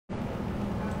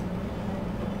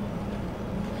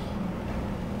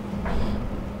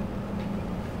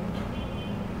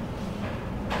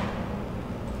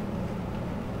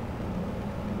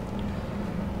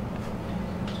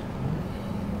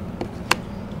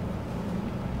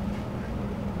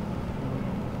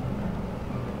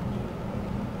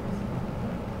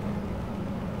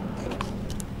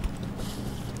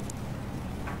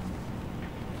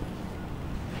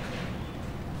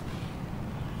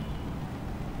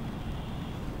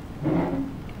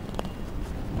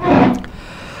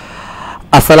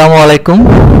আসসালামু আলাইকুম।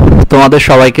 তোমাদের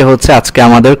সবাইকে হচ্ছে আজকে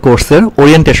আমাদের কোর্সের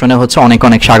ওরিয়েন্টেশনে হচ্ছে অনেক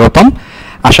অনেক স্বাগতম।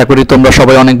 আশা করি তোমরা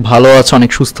সবাই অনেক ভালো আছো,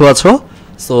 অনেক সুস্থ আছো।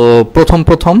 সো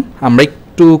প্রথম আমরা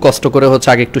একটু কষ্ট করে হচ্ছে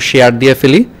আগে একটু শেয়ার দিয়ে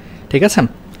ফেলি, ঠিক আছে?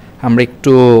 আমরা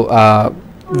একটু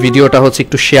ভিডিওটা হচ্ছে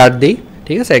একটু শেয়ার দিই,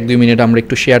 ঠিক আছে? 1-2 মিনিট আমরা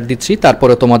একটু শেয়ার দিচ্ছি,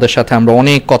 তারপরে তোমাদের সাথে আমরা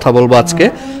অনেক কথা বলবো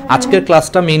আজকের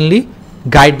ক্লাসটা মেইনলি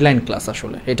গাইডলাইন ক্লাস।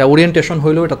 আসলে এটা ওরিয়েন্টেশন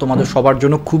হইলেও এটা তোমাদের সবার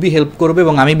জন্য খুবই হেল্প করবে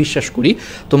এবং আমি বিশ্বাস করি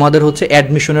তোমাদের হচ্ছে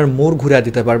অ্যাডমিশনের মোড় ঘুরিয়ে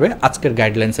দিতে পারবে আজকের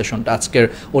গাইডলাইন সেশনটা, আজকের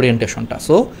ওরিয়েন্টেশনটা।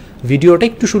 সো ভিডিওটা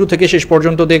একটু শুরু থেকে শেষ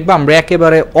পর্যন্ত দেখবা। আমরা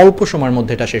একেবারে অল্প সময়ের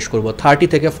মধ্যে এটা শেষ করব, 30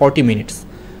 থেকে 40 মিনিটস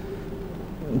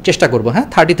চেষ্টা করবো। হ্যাঁ,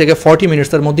 30 থেকে 40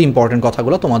 মিনিটসের মধ্যে ইম্পর্টেন্ট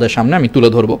কথাগুলো তোমাদের সামনে আমি তুলে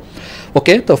ধরবো।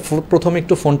 ওকে, তো প্রথমে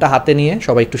একটু ফোনটা হাতে নিয়ে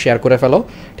সবাই একটু শেয়ার করে ফেলো,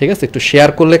 ঠিক আছে? একটু শেয়ার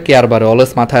করলে কেয়ার বাড়ে,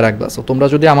 অলওয়েজ মাথায় রাখবা। সো তোমরা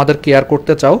যদি আমাদের কেয়ার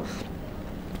করতে চাও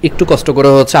একটু কষ্ট করে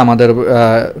হচ্ছে আমাদের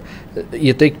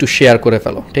ইয়েতে একটু শেয়ার করে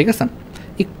ফেলো, ঠিক আছে?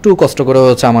 একটু কষ্ট করে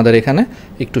হচ্ছে আমাদের এখানে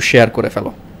একটু শেয়ার করে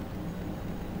ফেলো।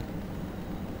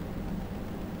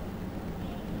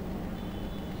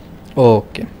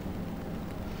 ওকে,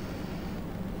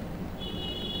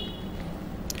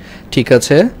 ঠিক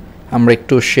আছে, আমরা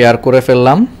একটু শেয়ার করে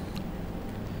ফেললাম।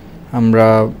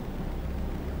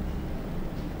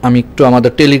 আমি একটু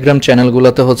আমাদের টেলিগ্রাম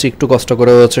চ্যানেলগুলোতে হচ্ছে একটু কষ্ট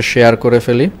করে হচ্ছে শেয়ার করে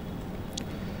ফেলি।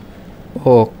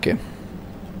 ওকে,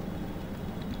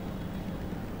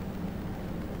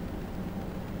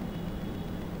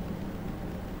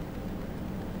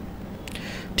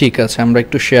 ঠিক আছে, আমরা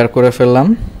একটু শেয়ার করে ফেললাম।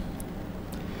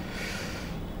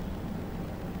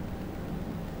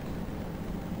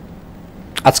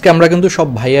 আজকে আমরা কিন্তু সব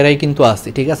ভাইয়ারাই কিন্তু আছি,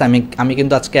 ঠিক আছে? আমি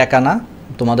কিন্তু আজকে একা না,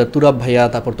 তোমাদের তুরাব ভাইয়া,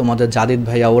 তারপর তোমাদের জাদিদ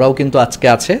ভাইয়া, ওরাও কিন্তু আজকে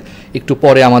আছে, একটু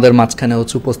পরে আমাদের মাঝখানে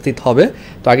হচ্ছে উপস্থিত হবে।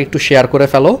 তো আগে একটু শেয়ার করে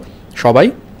ফেলো সবাই,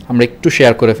 আমরা একটু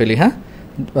শেয়ার করে ফেলি। হ্যাঁ,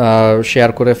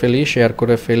 শেয়ার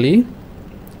করে ফেলি।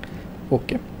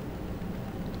 ওকে,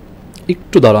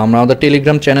 একটু দাঁড়ো, আমরা আমাদের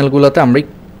টেলিগ্রাম চ্যানেলগুলোতে আমরা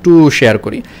একটু শেয়ার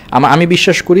করি। আমি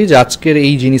বিশ্বাস করি যে আজকের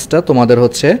এই জিনিসটা তোমাদের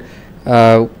হচ্ছে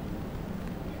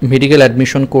মেডিকেল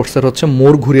অ্যাডমিশন কোর্সের হচ্ছে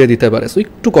মোড় ঘুরিয়ে দিতে পারে। সো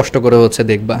একটু কষ্ট করে হচ্ছে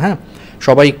দেখবা, হ্যাঁ,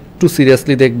 সবাই একটু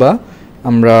সিরিয়াসলি দেখবা।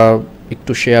 আমরা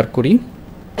একটু শেয়ার করি।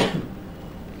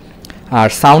 আর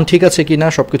সাউন্ড ঠিক আছে কি না,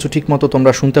 সব কিছু ঠিক মতো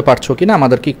তোমরা শুনতে পারছো কি না,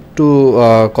 আমাদেরকে একটু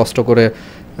কষ্ট করে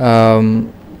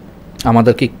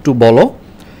আমাদেরকে একটু বলো।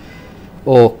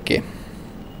 ওকে,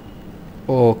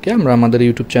 আমরা আমাদের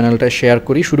ইউটিউব চ্যানেলটা শেয়ার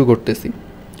করি, শুরু করতেছি।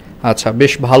 আচ্ছা,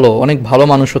 বেশ ভালো, অনেক ভালো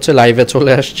মানুষ হচ্ছে লাইভে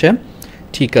চলে আসছে,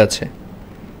 ঠিক আছে।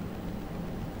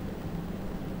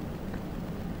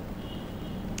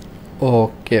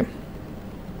 ওকে,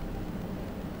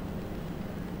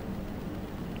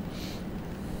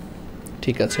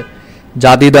 ঠিক আছে।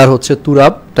 জাদিদার হচ্ছে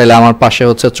তুরাব, তাইলে আমার পাশে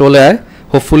হচ্ছে চলে আয়।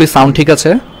 হোপফুলি সাউন্ড ঠিক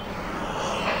আছে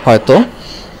হয়তো,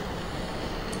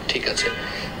 ঠিক আছে।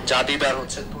 জাদিদার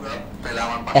হচ্ছে তুরাব, তাইলে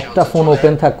আমার পাশে একটা ফোন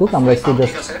ওপেন থাকুক, আমরা একটু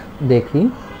জাস্ট দেখি।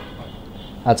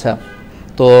 আচ্ছা,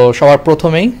 তো সবার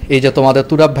প্রথমেই এই যে তোমাদের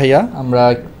তুরাব ভাইয়া, আমরা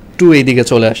একটু এইদিকে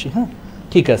চলে আসি। হ্যাঁ,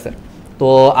 ঠিক আছে। তো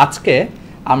আজকে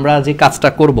আমরা যে কাজটা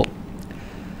করব,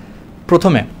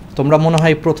 প্রথমে তোমরা মনে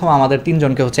হয় প্রথম আমাদের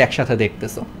তিনজনকে হচ্ছে একসাথে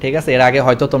দেখতেছো, ঠিক আছে? এর আগে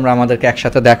হয়তো তোমরা আমাদেরকে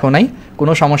একসাথে দেখো নাই,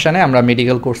 কোনো সমস্যা নেই। আমরা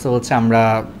মেডিকেল কোর্সে হচ্ছে আমরা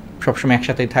সবসময়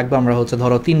একসাথেই থাকবো। আমরা হচ্ছে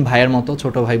ধরো 3 ভাইয়ের মতো,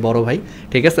 ছোট ভাই বড় ভাই,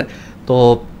 ঠিক আছে? তো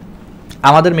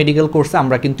আমাদের মেডিকেল কোর্সে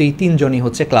আমরা কিন্তু এই 3 জনই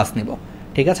হচ্ছে ক্লাস নিব,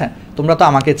 ঠিক আছে? তোমরা তো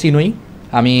আমাকে চিনোই,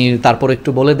 আমি তারপর একটু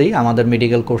বলে দিই আমাদের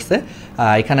মেডিকেল কোর্সে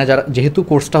এখানে যারা, যেহেতু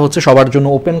কোর্সটা হচ্ছে সবার জন্য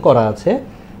ওপেন করা আছে,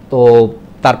 তো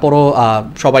তারপরও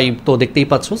সবাই তো দেখতেই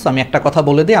পাচ্ছ। আমি একটা কথা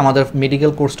বলে দিই, আমাদের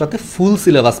মেডিকেল কোর্সটাতে ফুল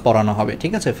সিলেবাস পড়ানো হবে,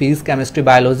 ঠিক আছে? Physics, chemistry,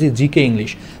 biology, GK,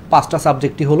 English, 5টা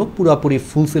সাবজেক্টই হলো পুরোপুরি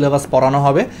ফুল সিলেবাস পড়ানো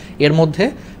হবে। এর মধ্যে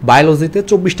বায়োলজিতে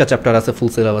 24টা চ্যাপ্টার আছে ফুল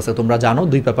সিলেবাসে, তোমরা জানো,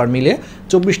 2 পেপার মিলে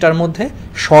 24টার মধ্যে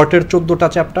শর্টের 14টা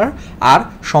চ্যাপ্টার, আর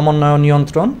সমন্বয়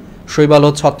নিয়ন্ত্রণ, শৈবাল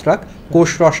ও ছত্রাক, কোষ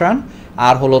রসায়ন,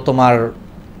 আর হলো তোমার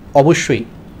অবশ্যই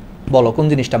বলো কোন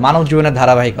জিনিসটা, মানব জীবনের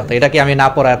ধারাবাহিকতা। এটা কি আমি না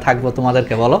পড়ায় থাকবো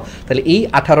তোমাদেরকে, বলো? তাহলে এই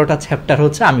 18টা চ্যাপ্টার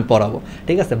হচ্ছে আমি পড়াবো,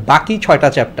 ঠিক আছে? বাকি 6টা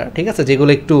চ্যাপ্টার, ঠিক আছে,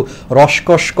 যেগুলো একটু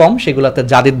রসকস কম, সেগুলোতে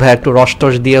জাদিদ ভাই একটু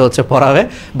রসটস দিয়ে হচ্ছে পড়াবে।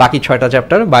 বাকি 6টা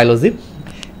চ্যাপ্টার বায়োলজি।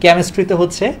 কেমিস্ট্রিতে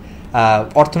হচ্ছে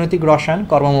অর্থনৈতিক রসায়ন,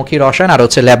 কর্মমুখী রসায়ন, আর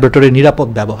হচ্ছে ল্যাবরেটরি নিরাপদ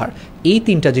ব্যবহার। এই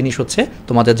 3টা জিনিস হচ্ছে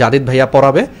তোমাদের জাদিদ ভাইয়া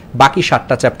পড়াবে। বাকি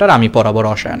 7টা চ্যাপ্টার আমি পড়াবো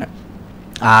রসায়নে।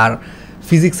 আর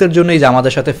ফিজিক্সের জন্য এই যে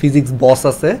আমাদের সাথে ফিজিক্স বস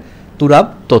আছে তুরাব,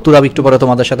 তো তুরাব একটু পরে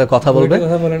তোমাদের সাথে কথা বলবে।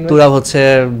 তুরাব হচ্ছে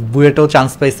বুয়েটেও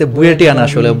চান্স পাইছে, বুয়েটিয়ান,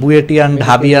 আসলে বুয়েটিয়ান,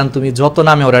 ঢাবিয়ান, তুমি যত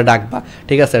নামে ওরা ডাকবা,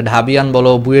 ঠিক আছে? ঢাবিয়ান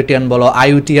বলো, বুয়েটিয়ান বলো,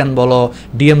 আইউটিয়ান বলো,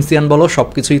 ডিএমসিয়ান বলো,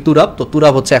 সবকিছুই তুরাব। তো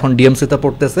তুরাব হচ্ছে এখন ডিএমসিতে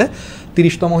পড়তেছে,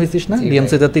 30তম হয়েছিস না?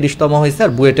 ডিএমসিতে 30তম হয়েছে,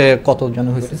 আর বুয়েটে কত জন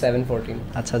হয়েছে? 714।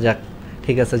 আচ্ছা, যাক,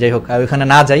 ঠিক আছে, যাই হোক ওইখানে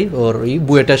না যাই, ওর ওই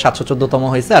বুয়েটে 714তম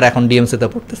হয়েছে আর এখন ডিএমসিতে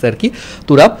পড়তেছে আর কি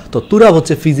তুরাব। তো তুরাব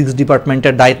হচ্ছে ফিজিক্স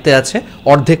ডিপার্টমেন্টের দায়িত্বে আছে,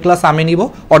 অর্ধেক ক্লাস আমি নিব,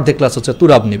 অর্ধেক ক্লাস হচ্ছে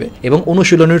তুরাব নিবে, এবং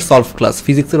অনুশীলনীর সলভ ক্লাস,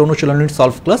 ফিজিক্সের অনুশীলনীর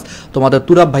সলভ ক্লাস তোমাদের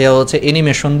তুরাব ভাইয়া হচ্ছে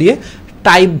অ্যানিমেশন দিয়ে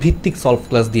টাইপ ভিত্তিক সলভ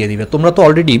ক্লাস দিয়ে দিবে। তোমরা তো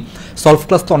অলরেডি সলভ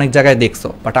ক্লাস তো অনেক জায়গায় দেখছো,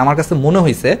 বাট আমার কাছে মনে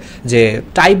হয়েছে যে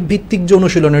টাইপ ভিত্তিক যে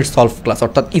অনুশীলনের সলভ ক্লাস,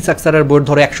 অর্থাৎ ইসাক স্যারের বইয়ের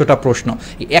ধরো 100টা প্রশ্ন,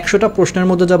 এই 100টা প্রশ্নের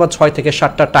মধ্যে যাবার 6 থেকে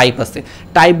 7টা টাইপ আছে,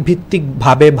 টাইপ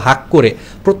ভিত্তিকভাবে ভাগ করে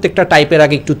প্রত্যেকটা টাইপের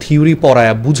আগে একটু থিওরি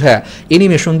পড়ায় বুঝায়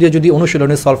অ্যানিমেশন দিয়ে যদি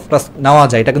অনুশীলনের সলভ ক্লাস নেওয়া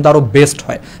যায়, এটা কিন্তু আরও বেস্ট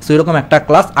হয়। সো এরকম একটা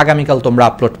ক্লাস আগামীকাল তোমরা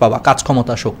আপলোড পাবা, কাজ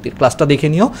ক্ষমতা শক্তির ক্লাসটা দেখে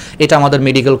নিও। এটা আমাদের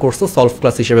মেডিকেল কোর্সে সলভ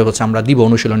ক্লাস হিসেবে হচ্ছে আমরা দিব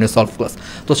অনুশীলনের সলভ ক্লাস।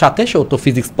 তো সাথে সে তো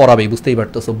ফিজিক্স পড়াবেই, বুঝতেই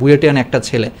পারতেছো, বুয়েটিয়ান একটা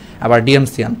ছেলে আবার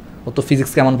ডিএমসিয়ান, ও তো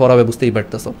ফিজিক্স কেমন পড়াবে বুঝতেই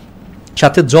পারতেছো।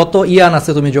 সাথে যত ইয়ান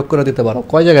আছে তুমি যোগ করে দিতে পারো।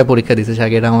 কয় জায়গায় পরীক্ষা দিছিস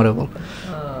আগে এটা আমারে বল।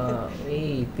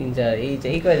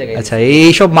 আচ্ছা,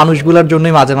 এইসব মানুষগুলোর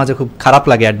জন্যই মাঝে মাঝে খুব খারাপ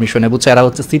লাগে অ্যাডমিশনে, বুঝছো, এরা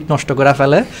হচ্ছে সিট নষ্ট করে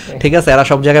ফেলে, ঠিক আছে, এরা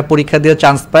সব জায়গায় পরীক্ষা দিয়ে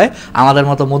চান্স পায়, আমাদের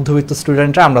মতো মধ্যবিত্ত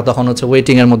স্টুডেন্টরা আমরা তখন হচ্ছে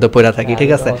ওয়েটিং এর মধ্যে পড়ে থাকি,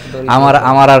 ঠিক আছে,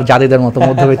 আমার আর জাদিদের মতো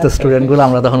মধ্যবিত্ত স্টুডেন্টগুলো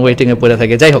আমরা তখন ওয়েটিং এ পড়ে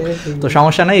থাকি। যাই হোক, তো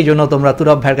সমস্যা নেই, এই জন্য তোমরা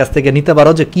তুরাব ভাইয়ের কাছ থেকে নিতে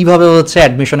পারো যে কিভাবে হচ্ছে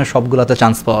অ্যাডমিশনের সবগুলোতে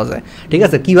চান্স পাওয়া যায়, ঠিক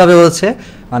আছে, কিভাবে হচ্ছে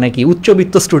মানে কি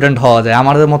উচ্চবিত্ত স্টুডেন্ট হওয়া যায়,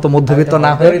 আমাদের মতো মধ্যবিত্ত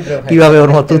না হয়ে কিভাবে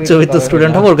ওর মতো উচ্চবিত্ত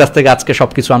স্টুডেন্ট হবে, ওর কাছ থেকে আজকে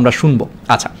সবকিছু আমরা শুনবো।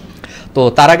 আচ্ছা, তো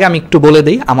তার আগে আমি একটু বলে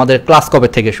দিই আমাদের ক্লাস কবে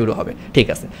থেকে শুরু হবে। ঠিক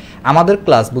আছে, আমাদের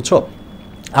ক্লাস বুঝছো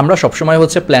আমরা সবসময়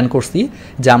হচ্ছে প্ল্যান করছি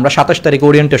যে আমরা 27 তারিখ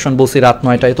ওরিয়েন্টেশন বলছি রাত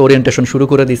 9টায়, তো ওরিয়েন্টেশন শুরু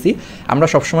করে দিছি। আমরা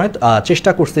সবসময়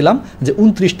চেষ্টা করছিলাম যে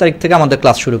 29 তারিখ থেকে আমাদের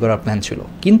ক্লাস শুরু করার প্ল্যান ছিল,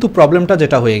 কিন্তু প্রবলেমটা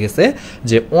যেটা হয়ে গেছে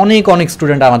যে অনেক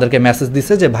স্টুডেন্ট আমাদেরকে মেসেজ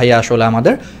দিছে যে ভাইয়া আসলে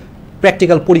আমাদের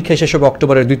প্র্যাকটিক্যাল পরীক্ষা শেষ হবে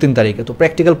অক্টোবরের 2-3 তারিখে, তো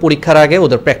প্র্যাকটিক্যাল পরীক্ষার আগে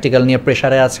ওদের প্র্যাকটিক্যাল নিয়ে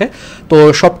প্রেশারে আছে, তো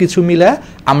সব কিছু মিলে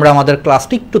আমরা আমাদের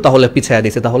ক্লাসটি একটু তাহলে পিছিয়ে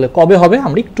দিয়েছি। তাহলে কবে হবে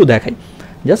আমরা একটু দেখাই,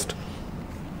 জাস্ট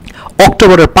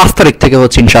অক্টোবরের 5 তারিখ থেকে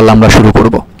হচ্ছে ইনশাল্লাহ আমরা শুরু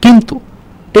করব, কিন্তু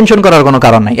টেনশন করার কোনো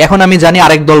কারণ নাই। এখন আমি জানি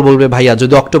আরেক দল বলবে ভাইয়া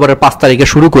যদি অক্টোবরের 5 তারিখে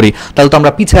শুরু করি তাহলে তো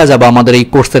আমরা পিছিয়ে যাবো আমাদের এই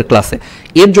কোর্সের ক্লাসে।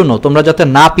 এর জন্য তোমরা যাতে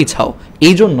না পিছাও,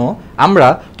 এই জন্য আমরা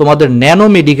তোমাদের ন্যানো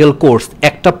মেডিকেল কোর্স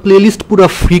একটা প্লেলিস্ট পুরো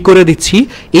ফ্রি করে দিচ্ছি।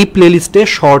 এই প্লেলিস্টে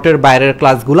শর্টের বাইরের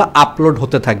ক্লাসগুলো আপলোড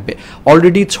হতে থাকবে।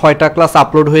 অলরেডি 6টা ক্লাস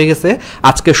আপলোড হয়ে গেছে।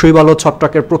 আজকে শৈব আলো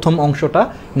ছত্রাকের প্রথম অংশটা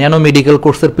ন্যানো মেডিকেল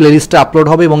কোর্সের প্লেলিস্টে আপলোড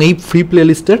হবে, এবং এই ফ্রি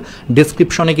প্লেলিস্টের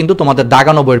ডেসক্রিপশনে কিন্তু তোমাদের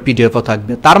দাগানো বইয়ের পিডিএফও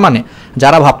থাকবে। তার মানে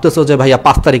যারা ভাবতেছো যে ভাইয়া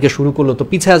 5 তারিখে শুরু করলো তো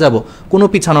পিছিয়ে যাব, কোনো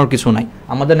পিছানোর কিছু নাই।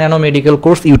 আমাদের ন্যানো মেডিকেল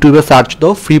কোর্স ইউটিউবে সার্চ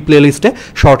দাও, ফ্রি প্লেলিস্টে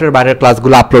শর্টের বাইরের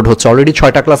ক্লাসগুলো আপলোড হচ্ছে। অলরেডি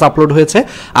 6টা ক্লাস আপলোড হয়েছে।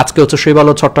 আজকে হচ্ছে শৈব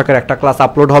আলো ছত্রাকের একটা ক্লাস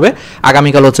আপলোড হবে,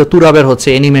 আগামীকাল হচ্ছে তুরাবের হচ্ছে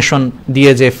অ্যানিমেশন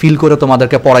দিয়ে যে ফিল করে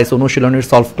তোমাদেরকে পড়াইছে অনুশীলনের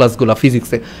সলভ ক্লাসগুলো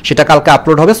ফিজিক্সে, সেটা কালকে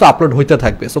আপলোড হবে। সো আপলোড হইতে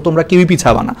থাকবে, সো তোমরা কেউই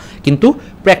পিছাবা না। কিন্তু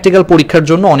প্র্যাকটিক্যাল পরীক্ষার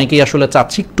জন্য অনেকেই আসলে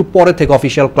চাচ্ছি একটু পরে থেকে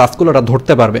অফিসিয়াল ক্লাসগুলো ওরা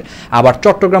ধরতে পারবে। আবার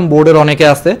চট্টগ্রাম বোর্ডের অনেকে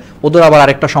আছে, ওদের আবার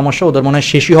আরেকটা সমস্যা, ওদের মনে হয়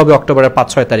শেষই হবে অক্টোবরের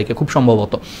 5-6 তারিখে খুব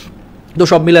সম্ভবত। তো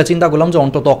সব মিলে চিন্তা করলাম যে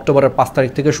অন্তত অক্টোবরের 5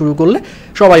 তারিখ থেকে শুরু করলে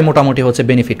সবাই মোটামুটি হচ্ছে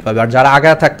বেনিফিট পাবে। আর যারা আগে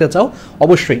থাকতে চাও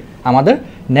অবশ্যই আমাদের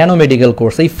ন্যানো মেডিকেল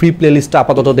কোর্স এই ফ্রি প্লেলিস্টটা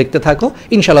আপাতত দেখতে থাকো।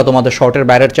 ইনশাল্লাহ তোমাদের শর্টের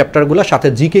বাইরের চ্যাপ্টারগুলো, সাথে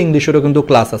জিকে ইংলিশেরও কিন্তু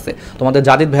ক্লাস আছে। তোমাদের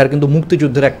জাদিদ ভাইয়ের কিন্তু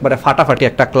মুক্তিযুদ্ধের একবারে ফাটাফাটি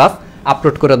একটা ক্লাস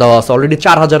আপলোড করে দেওয়া আছে। অলরেডি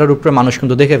 4000-এর উপরে মানুষ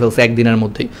কিন্তু দেখে ফেলছে একদিনের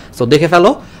মধ্যেই। সো দেখে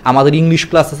ফেলো। আমাদের ইংলিশ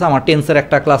ক্লাস আছে, আমার টেন্সের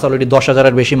একটা ক্লাস অলরেডি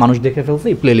 10,000-এর বেশি মানুষ দেখে ফেলছে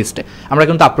এই প্লেলিস্টে। আমরা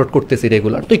কিন্তু আপলোড করতেছি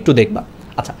রেগুলার, তো একটু দেখবা।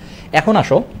 আচ্ছা, এখন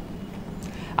আসো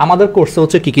আমাদের কোর্সে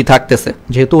হচ্ছে কী কী থাকতেছে।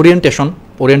 যেহেতু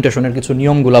ওরিয়েন্টেশনের কিছু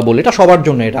নিয়মগুলো বলি, এটা সবার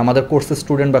জন্য, এটা আমাদের কোর্সের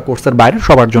স্টুডেন্ট বা কোর্সের বাইরে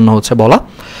সবার জন্য হচ্ছে বলা।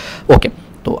 ওকে,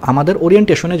 তো আমাদের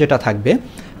ওরিয়েন্টেশনে যেটা থাকবে,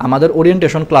 আমাদের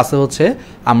ওরিয়েন্টেশন ক্লাসে হচ্ছে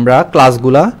আমরা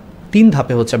ক্লাসগুলা 3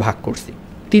 ধাপে হচ্ছে ভাগ করছি।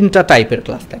 3টা টাইপের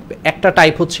ক্লাস থাকবে। একটা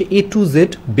টাইপ হচ্ছে A to Z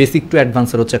basic to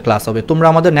অ্যাডভান্সের হচ্ছে ক্লাস হবে। তোমরা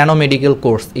আমাদের ন্যানো মেডিকেল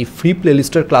কোর্স এই ফ্রি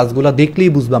প্লেলিস্টের ক্লাসগুলো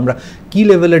দেখলেই বুঝবে আমরা কী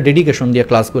লেভেলের ডেডিকেশন দিয়ে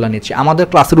ক্লাসগুলো নিচ্ছি। আমাদের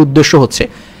ক্লাসের উদ্দেশ্য হচ্ছে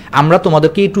আমরা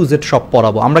তোমাদেরকে A to Z সব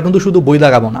পড়াবো। আমরা কিন্তু শুধু বই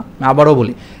দাগাবো না। আবারও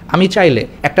বলি, আমি চাইলে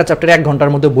একটা চ্যাপ্টারে 1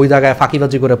 ঘন্টার মধ্যে বই দাগায়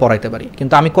ফাঁকিবাজি করে পড়াইতে পারি,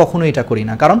 কিন্তু আমি কখনোই এটা করি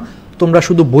না। কারণ তোমরা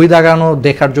শুধু বই দাগানো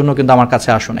দেখার জন্য কিন্তু আমার কাছে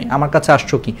আসো নাই। আমার কাছে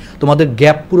আসছো কি তোমাদের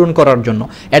গ্যাপ পূরণ করার জন্য।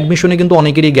 অ্যাডমিশনে কিন্তু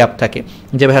অনেকেরই গ্যাপ থাকে,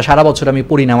 যে ভাই সারা বছর আমি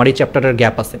পড়ি না, আমার এই চ্যাপ্টারের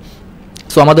গ্যাপ আছে।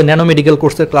 সো আমাদের ন্যানো মেডিকেল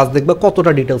কোর্সের ক্লাস দেখবে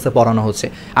কতটা ডিটেলসে পড়ানো হচ্ছে।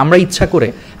 আমরা ইচ্ছা করে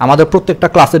আমাদের প্রত্যেকটা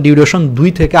ক্লাসের ডিউরেশন 2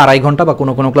 থেকে 2.5 ঘন্টা বা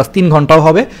কোনো ক্লাস 3 ঘন্টাও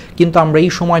হবে, কিন্তু আমরা এই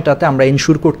সময়টাতে আমরা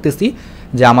ইনশিওর করতেছি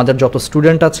যে আমাদের যত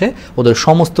স্টুডেন্ট আছে ওদের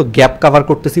সমস্ত গ্যাপ কভার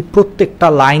করতেছি। প্রত্যেকটা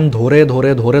লাইন ধরে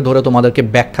ধরে ধরে ধরে তোমাদেরকে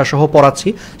ব্যাখ্যা সহ পড়াচ্ছি,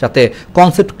 যাতে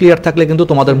কনসেপ্ট ক্লিয়ার থাকলে কিন্তু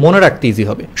তোমাদের মনে রাখতে ইজি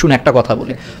হবে। শুনে একটা কথা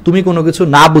বলি, তুমি কোনো কিছু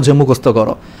না বুঝে মুখস্থ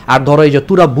করো, আর ধরো এই যে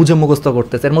তুরা বুঝে মুখস্থ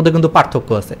করতেছে, এর মধ্যে কিন্তু পার্থক্য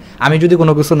আছে। আমি যদি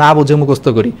কোনো কিছু না বুঝে মুখস্থ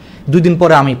করি, 2 দিন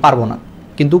পরে আমি পারবো না,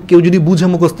 কিন্তু কেউ যদি বুঝে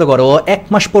মুখস্থ করে ও 1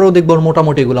 মাস পরেও দেখবো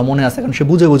মোটামুটি এগুলো মনে আছে, কারণ সে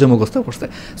বুঝে বুঝে মুখস্থ করছে।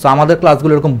 সো আমাদের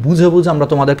ক্লাসগুলো এরকম বুঝে বুঝে আমরা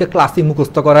তোমাদেরকে ক্লাসই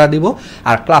মুখস্থ করা দিব।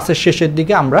 আর ক্লাসের শেষের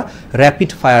দিকে আমরা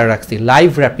র্যাপিড ফায়ার রাখছি, লাইভ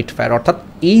র্যাপিড ফায়ার, অর্থাৎ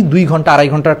এই 2 ঘন্টা 2.5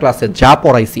 ঘন্টার ক্লাসে যা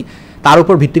পড়াইছি তার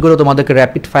উপর ভিত্তি করে তোমাদেরকে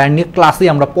র্যাপিড ফায়ার নিয়ে ক্লাসেই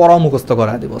আমরা পড়াও মুখস্থ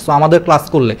করা দেবো। সো আমাদের ক্লাস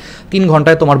করলে 3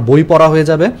 ঘন্টায় তোমার বই পড়া হয়ে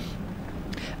যাবে,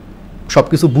 সব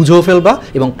কিছু বুঝেও ফেলবা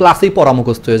এবং ক্লাসেই পড়া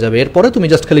মুখস্থ হয়ে যাবে। এরপরে তুমি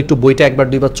জাস্ট খালি একটু বইটা একবার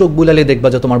দুইবার চোখ বুলালে দেখবা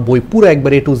যে তোমার বই পুরো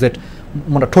একবার A to Z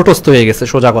মানে ঠোঁটস্থ হয়ে গেছে,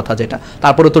 সোজা কথা যেটা।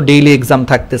 তারপরে তো ডেইলি এক্সাম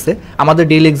থাকতেছে, আমাদের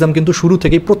ডেইলি এক্সাম কিন্তু শুরু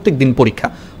থেকেই প্রত্যেক দিন পরীক্ষা,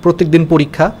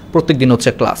 প্রত্যেক দিন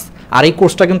হচ্ছে ক্লাস। আর এই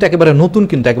কোর্সটা কিন্তু একেবারে নতুন,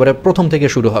 কিন্তু একেবারে প্রথম থেকে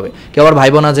শুরু হবে। কেউ আবার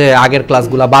ভাইবো না যে আগের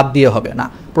ক্লাসগুলো বাদ দিয়ে হবে, না,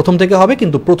 প্রথম থেকে হবে।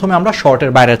 কিন্তু প্রথমে আমরা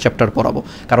শর্টের বাইরের চ্যাপ্টার পড়াবো,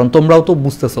 কারণ তোমরাও তো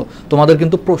বুঝতেছো তোমাদের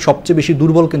কিন্তু সবচেয়ে বেশি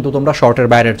দুর্বল কিন্তু তোমরা শর্টের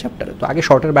বাইরের চ্যাপ্টারে। তো আগে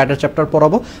শর্টের বাইরের চ্যাপ্টার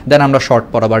পড়াবো, দেন আমরা শর্ট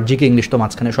পড়াবো, আর জিকে ইংলিশ তো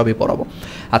মাঝখানে সবই পড়াবো।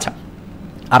 আচ্ছা,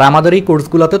 আর আমাদের এই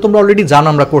কোর্সগুলোতে তোমরা অলরেডি জানো,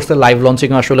 আমরা কোর্সের লাইভ লঞ্চিং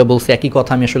আসলে বলছি একই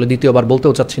কথা, আমি আসলে দ্বিতীয়বার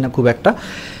বলতেও চাচ্ছি না খুব একটা।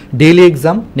 ডেইলি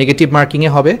এক্সাম নেগেটিভ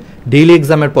মার্কিংয়ে হবে। ডেইলি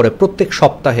এক্সামের পরে প্রত্যেক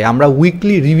সপ্তাহে আমরা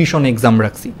উইকলি রিভিশন এক্সাম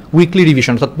রাখছি। উইকলি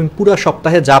রিভিশন অর্থাৎ তুমি পুরো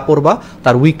সপ্তাহে যা পড়বা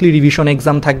তার উইকলি রিভিশন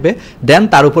এক্সাম থাকবে, দেন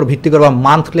তার উপর ভিত্তি করবা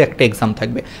মান্থলি একটা এক্সাম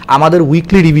থাকবে। আমাদের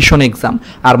উইকলি রিভিশন এক্সাম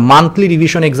আর মান্থলি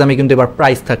রিভিশন এক্সামে কিন্তু এবার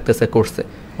প্রাইস থাকতেছে কোর্সে,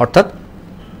 অর্থাৎ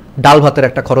ডাল ভাতের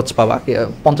একটা খরচ পাবা,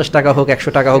 50 টাকা হোক, 100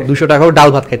 টাকা হোক, 200 টাকা হোক, ডাল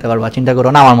ভাত খাইতে পারবা, চিন্তা করো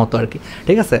না, আমার মতো আর কি,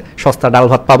 ঠিক আছে, সস্তা ডাল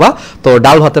ভাত পাবা। তো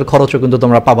ডাল ভাতের খরচও কিন্তু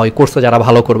তোমরা পাবা ওই কোর্সে যারা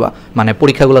ভালো করবা, মানে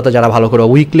পরীক্ষাগুলোতে যারা ভালো করবা,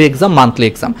 উইকলি এক্সাম, মান্থলি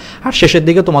এক্সাম। আর শেষের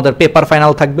দিকে তোমাদের পেপার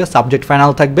ফাইনাল থাকবে, সাবজেক্ট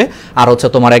ফাইনাল থাকবে, আর হচ্ছে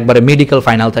তোমার একবারে মেডিকেল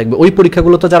ফাইনাল থাকবে। ওই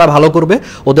পরীক্ষাগুলোতে যারা ভালো করবে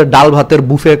ওদের ডাল ভাতের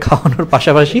বুফে খাওয়ানোর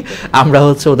পাশাপাশি আমরা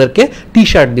হচ্ছে ওদেরকে টি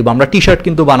শার্ট দিব। আমরা টি শার্ট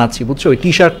কিন্তু বানাচ্ছি, বুঝছো, ওই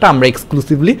টি শার্টটা আমরা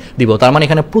এক্সক্লুসিভলি দিব। তার মানে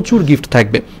এখানে প্রচুর গিফট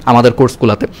থাকবে আমাদের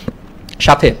কোর্সগুলোতে।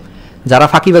 সাথে যারা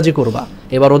ফাঁকিবাজি করবা,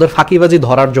 এবার ওদের ফাঁকিবাজি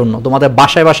ধরার জন্য তোমাদের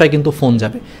বাসায় বাসায় কিন্তু ফোন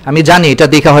যাবে। আমি জানি এটা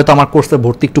দেখে হয়তো আমার কোর্সে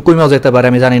ভর্তি একটু কমেও যেতে পারে,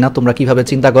 আমি জানি না তোমরা কিভাবে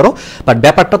চিন্তা করো, বাট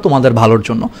ব্যাপারটা তোমাদের ভালোর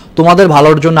জন্য। তোমাদের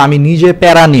ভালোর জন্য আমি নিজে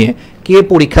প্যারা নিয়ে কে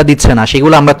পরীক্ষা দিচ্ছে না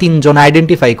সেগুলো আমরা 3 জন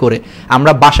আইডেন্টিফাই করে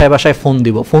আমরা বাসায় বাসায় ফোন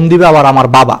দিব। ফোন দিবে আবার আমার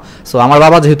বাবা। সো আমার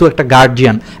বাবা যেহেতু একটা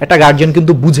গার্জিয়ান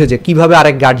কিন্তু বুঝে যে কিভাবে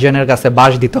আরেক গার্জিয়ানের কাছে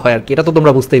বাস দিতে হয় আর কি, এটা তো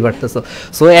তোমরা বুঝতেই পারতেছো।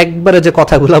 সো একবারে যে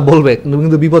কথাগুলো বলবে তুমি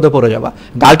কিন্তু বিপদে পড়ে যাবা,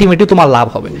 আলটিমেটলি তোমার লাভ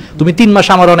হবে। তুমি 3 মাস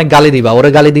আমার অনেক গালি দিবা, ওরে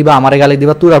গালি দিবা, আমারে গালি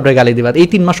দিবা, তুই আপরে গালি দিবা, এই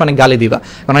 3 মাস অনেক গালি দিবা,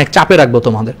 কারণ অনেক চাপে রাখবো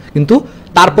তোমাদের। কিন্তু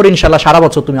তারপর ইনশাল্লাহ সারা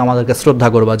বছর তুমি আমাদেরকে শ্রদ্ধা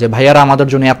করবা যে ভাইয়ারা আমাদের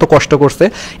জন্য এত কষ্ট করছে,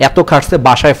 এত খাটছে,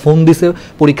 বাসায় ফোন দিছে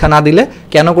পরীক্ষা না দিলে,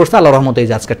 কেন করছে, আল্লাহর রহমতে এই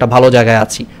যে আজকে একটা ভালো জায়গায়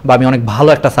আছি, বা আমি অনেক ভালো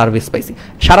একটা সার্ভিস পাইছি।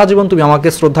 সারা জীবন তুমি আমাকে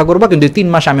শ্রদ্ধা করবা, কিন্তু 3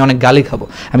 মাস আমি অনেক গালি খাবো।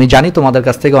 আমি জানি তোমাদের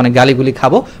কাছ থেকে অনেক গালিগুলি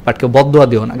খাবো, বাট কেউ বদদোয়া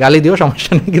দিও না, গালি দিও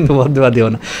সমস্যা নেই, কিন্তু বদদোয়া দিও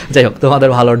না। যাই হোক, তোমাদের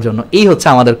ভালোর জন্য। এই হচ্ছে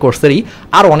আমাদের কোর্সেরই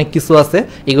আর অনেক কিছু আছে,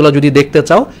 এগুলো যদি দেখতে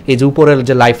চাও এই যে উপরের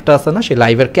যে লাইভটা আছে না, সেই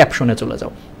লাইভের ক্যাপশনে চলে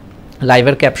যাও।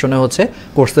 লাইভের ক্যাপশনে হচ্ছে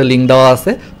কোর্সের লিঙ্ক দেওয়া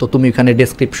আছে, তো তুমি এখানে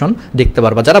ডেসক্রিপশন দেখতে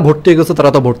পারবা। যারা ভর্তি হয়ে গেছো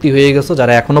তারা তো ভর্তি হয়ে গেছো,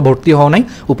 যারা এখনও ভর্তি হও নাই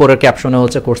উপরের ক্যাপশনে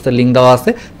হচ্ছে কোর্সের লিঙ্ক দেওয়া আছে,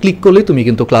 ক্লিক করলেই তুমি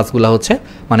কিন্তু ক্লাসগুলো হচ্ছে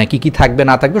মানে কি কি থাকবে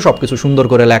না থাকবে সব কিছু সুন্দর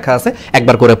করে লেখা আছে,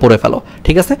 একবার করে পড়ে ফেলো,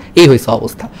 ঠিক আছে। এই হয়েছে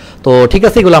অবস্থা। তো ঠিক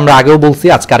আছে, এগুলো আমরা আগেও বলছি,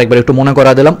 আজকে আরেকবার একটু মনে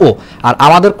করা দিলাম। আর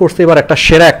আমাদের কোর্সে এবার একটা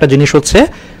সেরা একটা জিনিস হচ্ছে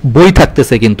বই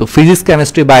থাকতেছে, কিন্তু ফিজিক্স,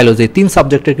 কেমিস্ট্রি, বায়োলজি 3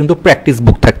 সাবজেক্টের কিন্তু প্র্যাকটিস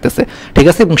বুক থাকতেছে, ঠিক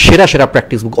আছে, এবং সেরা সেরা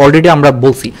প্র্যাকটিস বুক। অলরেডি আমরা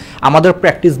বলছি আমাদের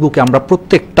প্র্যাকটিস বুকে আমরা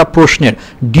প্রত্যেকটা প্রশ্নের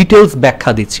ডিটেলস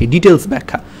ব্যাখ্যা দিচ্ছি।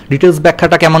 ডিটেলস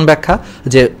ব্যাখ্যাটা কেমন ব্যাখ্যা,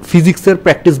 যে ফিজিক্সের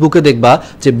প্র্যাকটিস বুকে দেখবা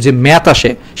যে ম্যাথ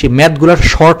আসে সেই ম্যাথগুলোর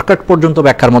শর্টকাট পর্যন্ত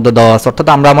ব্যাখ্যার মধ্যে দেওয়া আছে। অর্থাৎ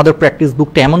আমরা আমাদের প্র্যাকটিস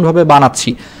বুকটা এমনভাবে বানাচ্ছি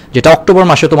যেটা অক্টোবর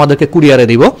মাসে তোমাদেরকে কুরিয়ারে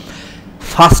দিব।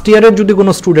 ফার্স্ট ইয়ারের যদি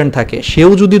কোনো স্টুডেন্ট থাকে,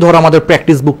 সেও যদি ধরো আমাদের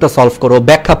প্র্যাকটিস বুকটা সলভ করো,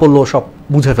 ব্যাখ্যা পড়লেও সব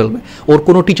বুঝে ফেলবে, ওর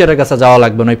কোনো টিচারের কাছে যাওয়া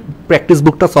লাগবে না। প্র্যাকটিস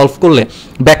বুকটা সলভ করলে,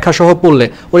 ব্যাখ্যা সহ পড়লে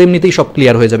ওর এমনিতেই সব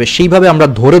ক্লিয়ার হয়ে যাবে। সেইভাবে আমরা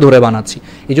ধরে ধরে বানাচ্ছি,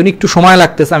 এই জন্য একটু সময়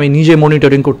লাগতেছে। আমি নিজে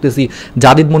মনিটরিং করতেছি,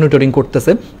 জাদিদ মনিটরিং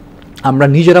করতেছে, আমরা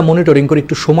নিজেরা মনিটরিং করি,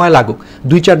 একটু সময় লাগুক,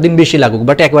 2-4 দিন বেশি লাগুক,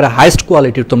 বাট একবারে হাইস্ট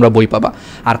কোয়ালিটির তোমরা বই পাবা।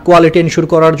 আর কোয়ালিটি এনশিওর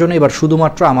করার জন্য এবার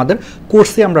শুধুমাত্র আমাদের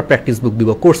কোর্সে আমরা প্র্যাকটিস বুক দিব,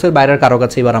 কোর্সের বাইরের কারো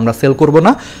কাছে এবার আমরা সেল করব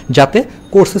না, যাতে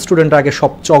কোর্সের স্টুডেন্টরা আগে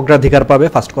সবচেয়ে অগ্রাধিকার পাবে,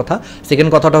 ফার্স্ট কথা। সেকেন্ড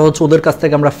কথাটা হচ্ছে ওদের কাছ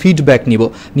থেকে আমরা ফিডব্যাক নিব,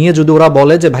 নিয়ে যদি ওরা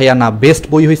বলে যে ভাইয়া না বেস্ট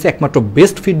বই হয়েছে, একমাত্র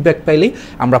বেস্ট ফিডব্যাক পাইলেই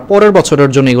আমরা পরের বছরের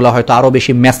জন্য এগুলো হয়তো আরও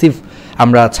বেশি ম্যাসিভ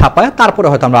আমরা ছাপায়, তারপরে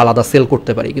হয়তো আমরা আলাদা সেল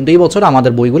করতে পারি। কিন্তু এই বছর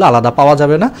আমাদের বইগুলো আলাদা পাওয়া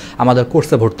যাবে না, আমাদের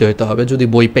কোর্সে ভর্তি হতে হবে যদি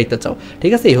বই পাইতে চাও,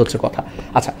 ঠিক আছে, এই হচ্ছে কথা।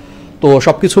 আচ্ছা, তো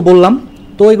সব কিছু বললাম,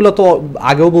 তো এগুলো তো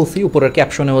আগেও বলছি, উপরের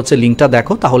ক্যাপশনে হচ্ছে লিঙ্কটা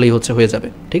দেখো, তাহলেই হচ্ছে হয়ে যাবে,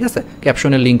 ঠিক আছে।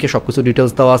 ক্যাপশনের লিঙ্কে সব কিছু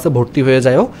ডিটেলস দেওয়া আছে, ভর্তি হয়ে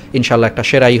যাও, ইনশাল্লাহ একটা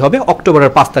সেরাই হবে।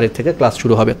 অক্টোবরের 5 তারিখ থেকে ক্লাস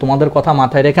শুরু হবে। তোমাদের কথা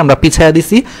মাথায় রেখে আমরা পিছিয়ে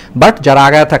দিছি, বাট যারা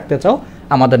আগায় থাকতে চাও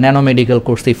আমাদের ন্যানো মেডিকেল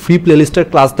কোর্স এই ফ্রি প্লেলিস্টের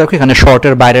ক্লাস দেখো, এখানে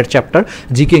শর্টের বাইরের চ্যাপ্টার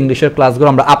জিকে ইংলিশের ক্লাসগুলো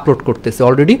আমরা আপলোড করতেছি।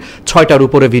 অলরেডি 6টার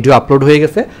উপরে ভিডিও আপলোড হয়ে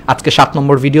গেছে, আজকে 7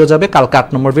 নম্বর ভিডিও যাবে, কালকে 8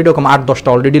 নম্বর ভিডিও, এরকম 8-10টা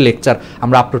অলরেডি লেকচার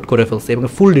আমরা আপলোড করে ফেলছি এবং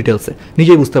ফুল ডিটেলসে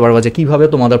নিজেই বুঝতে পারবা যে কীভাবে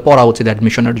তোমাদের পড়া উচিত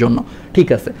অ্যাডমিশনের জন্য। ঠিক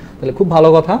আছে, তাহলে খুব ভালো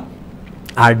কথা।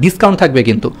 আর ডিসকাউন্ট থাকবে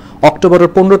কিন্তু অক্টোবরের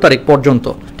 15 তারিখ পর্যন্ত।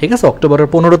 ঠিক আছে, অক্টোবরের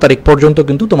 15 তারিখ পর্যন্ত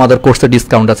কিন্তু তোমাদের কোর্সে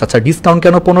ডিসকাউন্ট আছে। আচ্ছা, ডিসকাউন্ট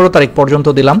কেন 15 তারিখ পর্যন্ত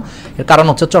দিলাম? এর কারণ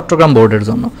হচ্ছে চট্টগ্রাম বোর্ডের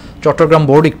জন্য। চট্টগ্রাম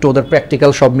বোর্ড একটু ওদের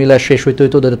প্র্যাকটিক্যাল সব মিলায় শেষ হইতে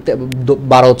হইতে ওদের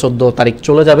 12-14 তারিখ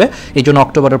চলে যাবে, এই জন্য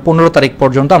অক্টোবরের 15 তারিখ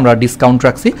পর্যন্ত আমরা ডিসকাউন্ট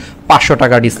রাখছি। 500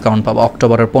 টাকা ডিসকাউন্ট পাবো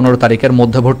অক্টোবরের 15 তারিখের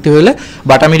মধ্যে ভর্তি হইলে।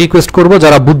 বাট আমি রিকোয়েস্ট করবো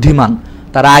যারা বুদ্ধিমান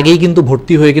তারা আগেই কিন্তু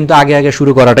ভর্তি হয়ে কিন্তু আগে আগে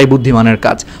শুরু করাটাই বুদ্ধিমানের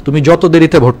কাজ। তুমি যত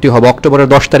দেরিতে ভর্তি হবো, অক্টোবরের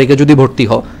 10 তারিখে যদি ভর্তি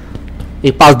হও,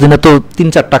 এই 5 দিনে তো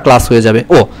 3-4টা ক্লাস হয়ে যাবে।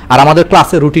 ও আর আমাদের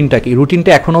ক্লাসের রুটিনটা কি?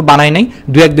 রুটিনটা এখনও বানাই নাই,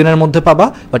 2-1 দিনের মধ্যে পাবা।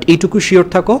 বাট এইটুকু শিওর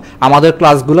থাকো, আমাদের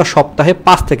ক্লাসগুলো সপ্তাহে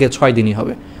 5 থেকে 6 দিনই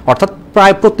হবে, অর্থাৎ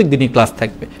প্রায় প্রত্যেক দিনই ক্লাস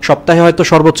থাকবে। সপ্তাহে হয়তো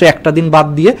সর্বোচ্চ একটা দিন বাদ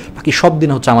দিয়ে বাকি সব দিন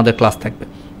হচ্ছে আমাদের ক্লাস থাকবে।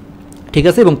 ঠিক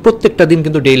আছে, এবং প্রত্যেকটা দিন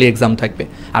কিন্তু ডেইলি এক্সাম থাকবে,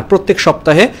 আর প্রত্যেক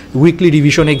সপ্তাহে উইকলি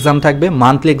রিভিশন এক্সাম থাকবে,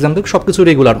 মান্থলি এক্সাম থাকবে, সব কিছু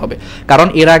রেগুলার হবে। কারণ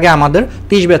এর আগে আমাদের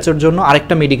 23 ব্যাচের জন্য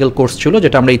আরেকটা মেডিকেল কোর্স ছিল,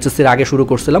 যেটা আমরা এইচএসসির আগে শুরু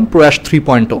করছিলাম, প্রয়াস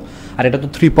 3.0, আর এটা তো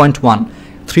 3.1।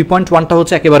 3.1টা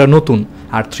হচ্ছে একেবারে নতুন,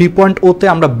 আর 3.0-তে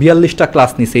আমরা 42টা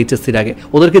ক্লাস নিছি এইচএসসির আগে।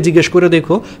 ওদেরকে জিজ্ঞেস করে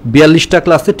দেখো, 42টা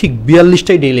ক্লাসে ঠিক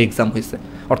 42টাই ডেইলি এক্সাম হয়েছে,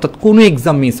 অর্থাৎ কোনো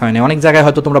এক্সাম মিস হয় না। অনেক জায়গায়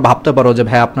হয়তো তোমরা ভাবতে পারো যে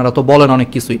ভাই আপনারা তো বলেন অনেক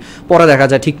কিছুই, পরে দেখা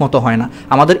যায় ঠিক মতো হয় না।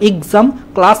 আমাদের এক্সাম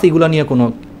ক্লাস এগুলো নিয়ে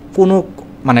কোনো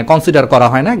মানে কনসিডার করা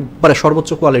হয় না, একবারে সর্বোচ্চ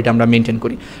কোয়ালিটি আমরা মেনটেন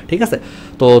করি। ঠিক আছে,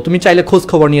 তো তুমি চাইলে খোঁজ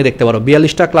খবর নিয়ে দেখতে পারো,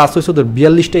 42টা ক্লাস হয়েছে, ওদের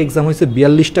 42টা এক্সাম হয়েছে,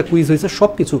 42টা কুইজ হয়েছে, সব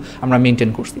কিছু আমরা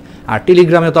মেনটেন করছি। আর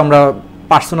টেলিগ্রামে তো আমরা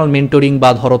পার্সোনাল মেন্টরিং বা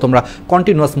ধরো তোমরা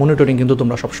কন্টিনিউয়াস মনিটরিং কিন্তু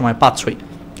তোমরা সবসময় পাচ্ছই।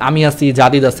 আমি আছি,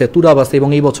 জাদিদ আছে, তুরাব আছে, এবং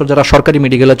এই বছর যারা সরকারি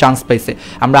মেডিকেলে চান্স পাইছে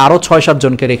আমরা আরও 6-7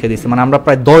 জনকে রেখে দিয়েছি, মানে আমরা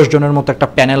প্রায় 10 জনের মতো একটা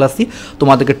প্যানেল আছি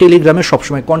তোমাদেরকে টেলিগ্রামে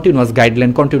সবসময় কন্টিনিউয়াস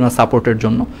গাইডলাইন, কন্টিনিউয়াস সাপোর্টের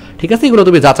জন্য। ঠিক আছে, এগুলো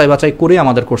তুমি যাচাই বাছাই করে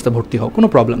আমাদের কোর্সে ভর্তি হও, কোনো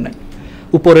প্রবলেম নেই,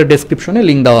 উপরের ডেসক্রিপশনে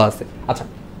লিঙ্ক দেওয়া আছে। আচ্ছা,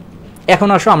 এখন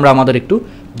আসো আমরা আমাদের একটু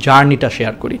জার্নিটা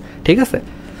শেয়ার করি। ঠিক আছে,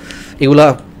 এগুলা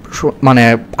মানে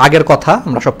আগের কথা,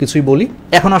 আমরা সব কিছুই বলি।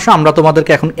 এখন আসো আমরা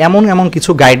তোমাদেরকে এখন এমন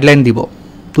কিছু গাইডলাইন দিব,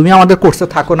 তুমি আমাদের কোর্সে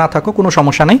থাকো না থাকো কোনো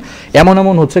সমস্যা নেই,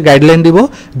 এমন হচ্ছে গাইডলাইন দিব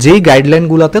যেই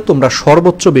গাইডলাইনগুলোতে তোমরা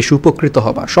সর্বোচ্চ বেশি উপকৃত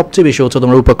হবা, সবচেয়ে বেশি হচ্ছে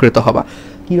তোমরা উপকৃত হবা।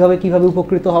 কিভাবে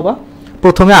উপকৃত হবা?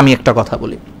 প্রথমে আমি একটা কথা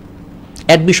বলি,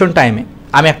 অ্যাডমিশন টাইমে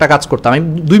আমি একটা কাজ করতাম, আমি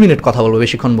 2 মিনিট কথা বলবো,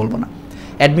 বেশিক্ষণ বলবো না।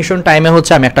 অ্যাডমিশন টাইমে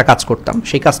হচ্ছে আমি একটা কাজ করতাম,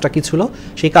 সেই কাজটা কি ছিল?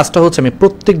 সেই কাজটা হচ্ছে আমি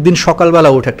প্রত্যেক দিন সকালবেলা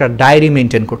উঠে একটা ডায়েরি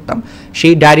মেনটেন করতাম।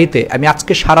 সেই ডায়েরিতে আমি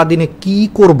আজকে সারাদিনে কি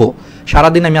করব,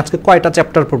 সারাদিন আমি আজকে কয়টা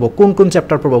চ্যাপ্টার পড়বো, কোন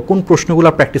চ্যাপ্টার পড়বো, কোন প্রশ্নগুলো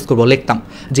প্র্যাকটিস করবো, লিখতাম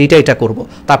যে এটা করবো।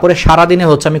 তারপরে সারাদিনে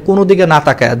হচ্ছে আমি কোনো দিকে না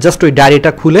তাকায় জাস্ট ওই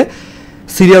ডায়েরিটা খুলে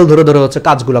সিরিয়াল ধরে হচ্ছে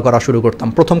কাজগুলো করা শুরু করতাম।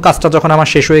 প্রথম কাজটা যখন আমার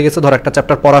শেষ হয়ে গেছে, ধর একটা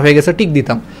চ্যাপ্টার পড়া হয়ে গেছে, টিক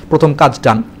দিতাম, প্রথম কাজ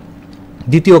ডান।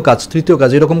 দ্বিতীয় কাজ, তৃতীয় কাজ,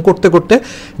 এরকম করতে করতে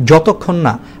যতক্ষণ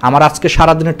না আমার আজকে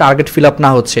সারাদিনের টার্গেট ফিল আপ না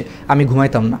হচ্ছে আমি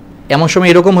ঘুমাইতাম না। এমন সময়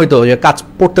এরকম হইতো যে কাজ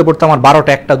পড়তে পড়তে আমার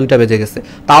 12টা, 1টা, 2টা বেজে গেছে,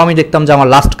 তাও আমি দেখতাম যে আমার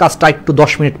লাস্ট কাজটা একটু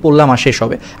 10 মিনিট পড়লে আমার শেষ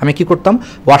হবে। আমি কি করতাম?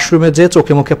 ওয়াশরুমে যেয়ে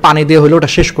চোখে মুখে পানি দিয়ে হলে ওটা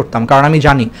শেষ করতাম, কারণ আমি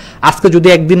জানি আজকে যদি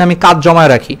একদিন আমি কাজ জমায়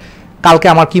রাখি, কালকে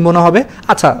আমার কি মনে হবে,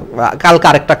 আচ্ছা কালকে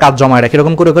আরেকটা কাজ জমায় রাখি,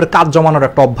 এরকম করে কাজ জমানোর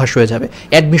একটা অভ্যাস হয়ে যাবে।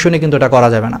 অ্যাডমিশনে কিন্তু এটা করা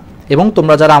যাবে না। এবং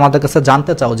তোমরা যারা আমাদের কাছে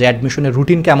জানতে চাও যে অ্যাডমিশনের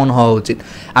রুটিন কেমন হওয়া উচিত,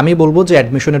 আমি বলবো যে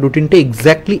অ্যাডমিশনের রুটিনটা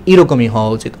এক্স্যাক্টলি এরকমই হওয়া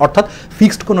উচিত, অর্থাৎ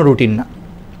ফিক্সড কোনো রুটিন না।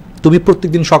 তুমি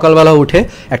প্রত্যেকদিন সকালবেলা উঠে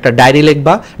একটা ডায়েরি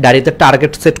লিখবা, ডায়েরিতে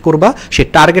টার্গেট সেট করবা, সেই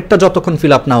টার্গেটটা যতক্ষণ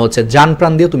ফিল আপ না হচ্ছে জান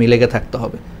প্রাণ দিয়ে তুমি লেগে থাকতে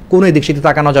হবে, কোনো এদিক সেদিক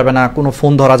তাকানো যাবে না, কোনো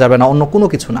ফোন ধরা যাবে না, অন্য কোনো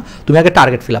কিছু না, তুমি আগে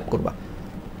টার্গেট ফিল আপ করবা।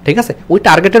 ঠিক আছে, ওই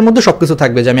টার্গেটের মধ্যে সব কিছু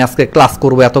থাকবে যে আমি আজকে ক্লাস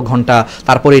করবো এত ঘন্টা,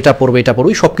 তারপরে এটা পড়বো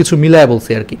ওই সব কিছু মিলায়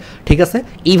বলছি আর কি। ঠিক আছে,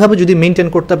 এইভাবে যদি মেনটেন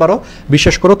করতে পারো,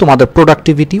 বিশ্বাস করো তোমাদের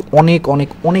প্রোডাক্টিভিটি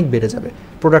অনেক বেড়ে যাবে,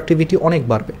 প্রোডাক্টিভিটি অনেক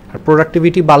বাড়বে। আর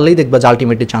প্রোডাক্টিভিটি বাড়লেই দেখবা যে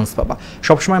আলটিমেটলি চান্স পাবা।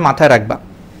 সবসময় মাথায় রাখবা,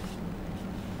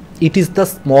 it is the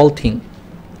small thing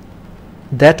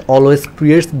that always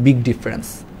creates big difference.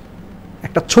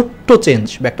 একটা ছোট্ট চেঞ্জ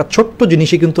বা একটা ছোট্ট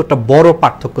জিনিসই কিন্তু একটা বড়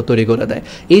পার্থক্য তৈরি করে দেয়।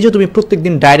 এই যে তুমি প্রত্যেক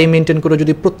দিন ডায়েরি মেনটেন করে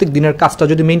যদি প্রত্যেক দিনের কাজটা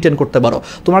যদি মেনটেন করতে পারো,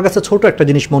 তোমার কাছে ছোট একটা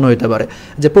জিনিস মনে হতে পারে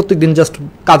যে প্রত্যেক দিন জাস্ট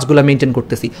কাজগুলো মেনটেন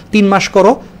করতেছি, 3 মাস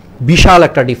করো, বিশাল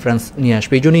একটা ডিফারেন্স নিয়ে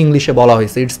আসবে। এই জন্য ইংলিশে বলা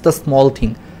হয়েছে it's the small thing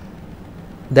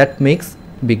that makes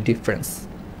big difference.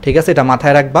 ঠিক আছে, এটা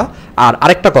মাথায় রাখবা। আর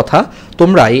আরেকটা কথা,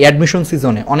 তোমরা এই অ্যাডমিশন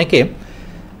সিজনে অনেকে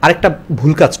আরেকটা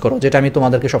ভুল কাজ করো, যেটা আমি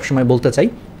তোমাদেরকে সবসময় বলতে চাই।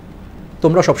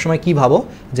 তোমরা সবসময় কি ভাবো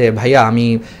যে ভাইয়া আমি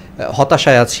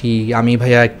হতাশায় আছি, আমি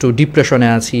ভাইয়া একটু ডিপ্রেশনে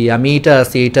আছি, আমি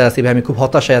এইটা আছি ভাই, আমি খুব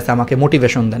হতাশায় আছি, আমাকে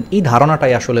মোটিভেশন দেন। এই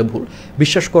ধারণাটাই আসলে ভুল।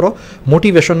 বিশ্বাস করো,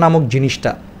 মোটিভেশন নামক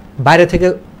জিনিসটা বাইরে থেকে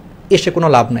এসে কোনো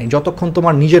লাভ নাই যতক্ষণ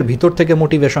তোমার নিজের ভিতর থেকে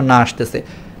মোটিভেশন না আসতেছে।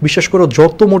 বিশেষ করে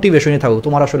যত মোটিভেশনই থাকুক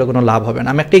তোমার আসলে কোনো লাভ হবে না।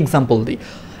 আমি একটা এক্সাম্পল দিই,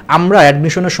 আমরা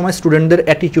অ্যাডমিশনের সময় স্টুডেন্টদের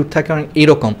অ্যাটিটিউড থাকে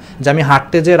এইরকম যে আমি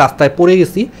হাঁটতে যে রাস্তায় পড়ে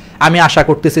গেছি আমি আশা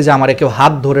করতেছি যে আমার কেউ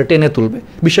হাত ধরে টেনে তুলবে।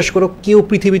 বিশেষ করে কেউ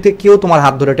পৃথিবীতে কেউ তোমার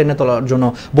হাত ধরে টেনে তোলার জন্য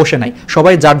বসে নাই,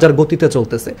 সবাই যার যার গতিতে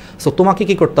চলতেছে। সো তোমাকে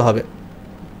কি করতে হবে?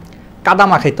 কাদা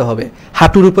মাখাইতে হবে,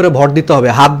 হাঁটুর উপরে ভর দিতে হবে,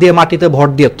 হাত দিয়ে মাটিতে ভর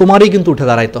দিয়ে তোমারই কিন্তু উঠে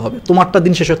দাঁড়াইতে হবে, তোমারটা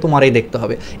দিন শেষে তোমারই দেখতে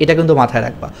হবে, এটা কিন্তু মাথায়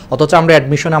রাখবা। অথচ আমরা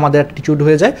অ্যাডমিশনে আমাদের অ্যাটিটিউড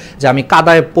হয়ে যায় যে আমি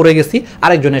কাদায় পড়ে গেছি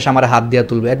আরেকজন এসে আমার হাত দিয়ে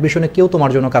তুলবে। অ্যাডমিশনে কেউ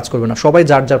তোমার জন্য কাজ করবে না, সবাই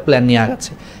যার যার প্ল্যান নিয়ে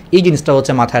আগাচ্ছে। এই জিনিসটা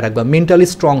হচ্ছে মাথায় রাখবা, মেন্টালি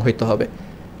স্ট্রং হইতে হবে,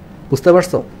 বুঝতে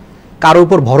পারছো? কারো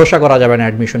উপর ভরসা করা যাবে না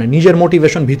অ্যাডমিশনে, নিজের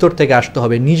মোটিভেশন ভিতর থেকে আসতে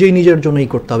হবে, নিজেই নিজের জন্যই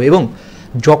করতে হবে। এবং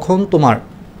যখন তোমার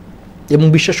এবং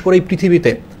বিশেষ করে এই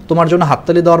পৃথিবীতে তোমার জন্য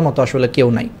হাততালি দেওয়ার মতো আসলে কেউ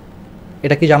নাই,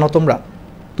 এটা কি জানো তোমরা?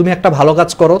 তুমি একটা ভালো কাজ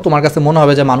করো, তোমার কাছে মনে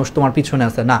হবে যে মানুষ তোমার পিছনে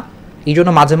আছে, না। এই জন্য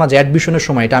মাঝে মাঝে অ্যাডমিশনের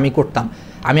সময় এটা আমি করতাম।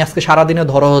 আমি আজকে সারাদিনে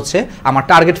ধরো হচ্ছে আমার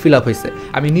টার্গেট ফিল আপ হয়েছে,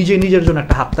 আমি নিজের জন্য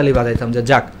একটা হাততালি বাজাইতাম যে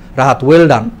যাক রাহাত ওয়েল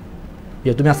ডান,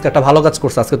 যে তুমি আজকে একটা ভালো কাজ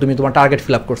করছো, আজকে তুমি তোমার টার্গেট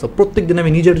ফিল আপ করছো। প্রত্যেক দিন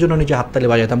আমি নিজের জন্য নিজে হাততালি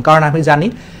বাজাইতাম, কারণ আমি জানি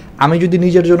আমি যদি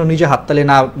নিজের জন্য নিজে হাততালি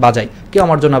না বাজাই কেউ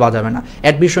আমার জন্য বাজাবে না।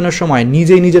 অ্যাডমিশনের সময়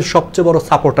নিজেই নিজের সবচেয়ে বড়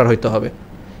সাপোর্টার হইতে হবে,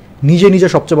 নিজে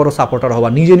সবচেয়ে বড় সাপোর্টার হবা,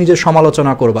 নিজের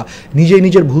সমালোচনা করবা,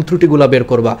 নিজের ভুল ত্রুটিগুলো বের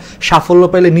করবা, সাফল্য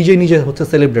পেলে নিজে হচ্ছে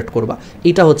সেলিব্রেট করবা।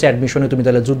 এটা হচ্ছে অ্যাডমিশনে তুমি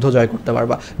তাহলে যুদ্ধ জয় করতে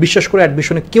পারবা। বিশ্বাস করে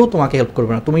অ্যাডমিশনে কেউ তোমাকে হেল্প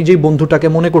করবে না। তুমি যেই বন্ধুটাকে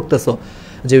মনে করতেছো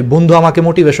যে বন্ধু আমাকে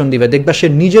মোটিভেশন দিবে, দেখবা সে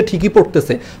নিজে ঠিকই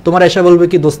পড়তেছে, তোমার এসে বলবে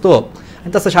কি দোস্ত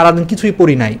আমি তো সারাদিন কিছুই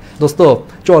পড়ি নাই, দোস্ত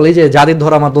চল, এই যে যাদের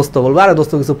ধর আমার দোস্ত বলবো আরে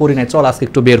দোস্ত কিছু পড়ি নাই, চল আজকে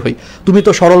একটু বের হই। তুমি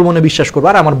তো সরল মনে বিশ্বাস করবো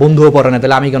আর আমার বন্ধুও পড়ে না,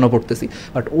 তাহলে আমি কেন পড়তেছি?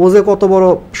 বাট ও যে কত বড়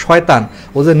শয়তান,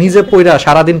 ও যে নিজে পড়া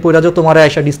সারাদিন পড়া যে তোমার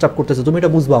এসে ডিস্টার্ব করতেছে, তুমি এটা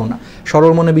বুঝবাও না।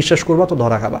 সরল মনে বিশ্বাস করবা তো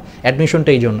ধরা খাবা।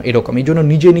 অ্যাডমিশনটা এই জন্য এরকম, এই জন্য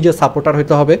নিজে সাপোর্টার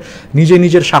হইতে হবে,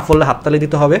 নিজের সাফল্যে হাততালি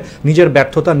দিতে হবে, নিজের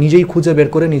ব্যর্থতা নিজেই খুঁজে বের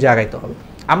করে নিজে আগাইতে হবে।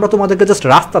 আমরা তোমাদেরকে জাস্ট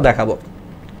রাস্তা দেখাবো,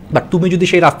 বাট তুমি যদি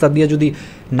সেই রাস্তা দিয়ে যদি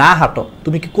না হাঁটো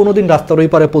তুমি কি কোনোদিন রাস্তার ওই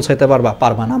পারে পৌঁছাইতে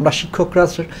পারবা না। আমরা শিক্ষকরা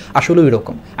আসলে ওই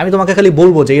রকম। আমি তোমাকে খালি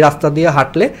বলবো যে এই রাস্তা দিয়ে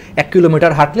হাঁটলে 1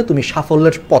 কিলোমিটার হাঁটলে তুমি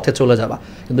সাফল্যের পথে চলে যাবা,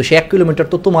 কিন্তু সেই 1 কিলোমিটার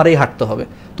তো তোমারই হাঁটতে হবে,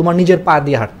 তোমার নিজের পা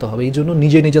দিয়ে হাঁটতে হবে। এই জন্য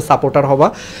নিজে সাপোর্টার হবা।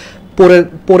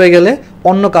 পড়ে গেলে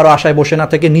অন্য কারো আশায় বসে না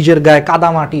থেকে নিজের গায়ে কাদা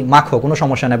মাটি মাখো, কোনো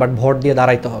সমস্যা নেই, বাট ভর দিয়ে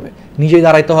দাঁড়াইতে হবে, নিজেই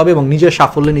দাঁড়াইতে হবে এবং নিজের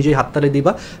সাফল্যে নিজেই হাততালি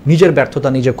দিবা, নিজের ব্যর্থতা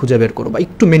নিজে খুঁজে বের করবা।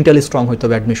 একটু মেন্টালি স্ট্রং হইতে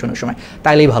হবে অ্যাডমিশনের সময়,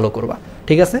 তাইলেই ভালো করবা।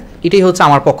 ঠিক আছে, এটাই হচ্ছে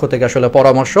আমার পক্ষ থেকে আসলে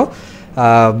পরামর্শ।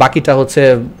 বাকিটা হচ্ছে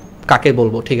কাকে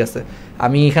বলবো? ঠিক আছে,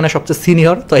 আমি এখানে সবচেয়ে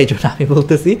সিনিয়র, তো এই জন্য আমি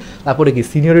বলতেছি। তারপরে কি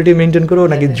সিনিয়রিটি মেনটেন করবো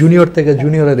নাকি জুনিয়র থেকে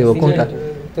জুনিয়রে দেবো, কোনটা?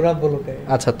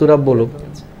 আচ্ছা তুরাব বলুক।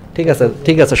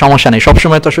 ঠিক আছে সমস্যা নেই,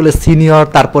 সবসময় তো আসলে সিনিয়র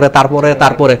তারপরে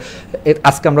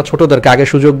আজকে আমরা ছোটদেরকে আগে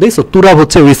সুযোগ দিই। সো তুরাব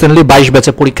হচ্ছে রিসেন্টলি 22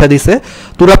 ব্যাচে পরীক্ষা দিছে।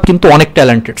 তুরাব কিন্তু অনেক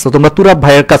ট্যালেন্টেড। সো তোমরা তুরাব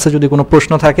ভাইয়ের কাছে যদি কোনো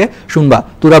প্রশ্ন থাকে শুনবা।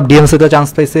 তুরাব ডিএমসিতে চান্স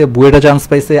পাইছে, বুয়েটে চান্স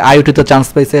পাইছে, আইওটিতে চান্স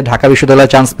পাইছে, ঢাকা বিশ্ববিদ্যালয়ে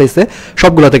চান্স পাইছে,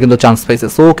 সবগুলোতে কিন্তু চান্স পাইছে।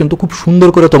 সো কিন্তু খুব সুন্দর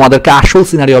করে তোমাদেরকে আসল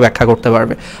সিনারিও ব্যাখ্যা করতে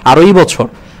পারবে। আর এই বছর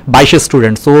 22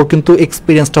 স্টুডেন্ট, সো ওর কিন্তু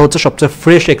এক্সপিরিয়েন্সটা হচ্ছে সবচেয়ে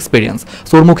ফ্রেশ এক্সপিরিয়েন্স।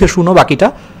 সো ওর মুখে শুনো বাকিটা।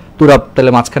 তুরাব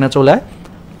তাহলে মাঝখানে চলে আয়,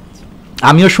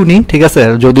 আমিও শুনি। ঠিক আছে,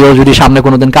 যদি সামনে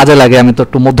কোনোদিন কাজে লাগে। আমি তো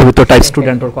একটু মধ্যবিত্ত টাইপ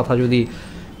স্টুডেন্টের কথা, যদি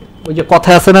ওই যে কথা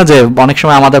আছে না যে অনেক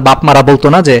সময় আমাদের বাপ মারা বলতো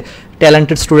না যে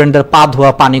ট্যালেন্টেড স্টুডেন্টের পা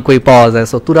ধোয়া পানি কই পাওয়া যায়।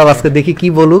 সো তুরাব আজকে দেখি কি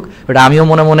বলুক, এটা আমিও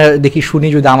মনে মনে দেখি শুনি,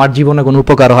 যদি আমার জীবনে কোনো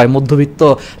উপকার হয়, মধ্যবিত্ত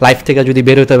লাইফ থেকে যদি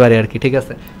বেরোতে পারে আর কি। ঠিক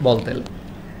আছে, বল তাহলে।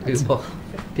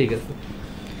 ঠিক আছে,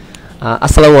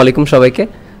 আসসালামু আলাইকুম সবাইকে।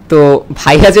 তো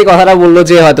ভাইয়া যে কথাটা বললো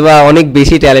যে হয়তোবা অনেক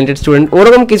বেশি ট্যালেন্টেড স্টুডেন্ট,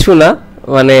 ওরকম কিছু না,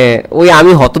 মানে ওই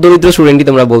আমি হতদরিদ্র স্টুডেন্টই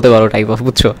তোমরা বলতে পারো টাইপ অফ,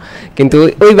 বুঝছো? কিন্তু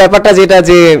ওই ব্যাপারটা যেটা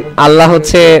যে আল্লাহ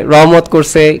হচ্ছে রহমত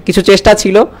করছে, কিছু চেষ্টা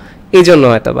ছিল এই জন্য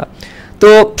হয়তোবা। তো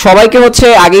সবাইকে হচ্ছে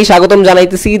আগেই স্বাগতম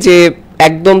জানাইতেছি যে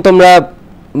একদম তোমরা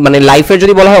মানে লাইফের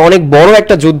যদি বলা হয় অনেক বড়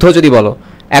একটা যুদ্ধ যদি বলো,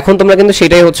 এখন তোমরা কিন্তু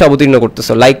সেটাই হচ্ছে অবতীর্ণ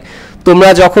করতেছো। লাইক তোমরা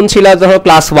যখন ছিল ধরো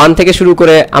ক্লাস 1 থেকে শুরু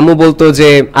করে আম্মু বলতো যে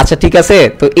আচ্ছা ঠিক আছে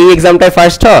তো এই এক্সামটায়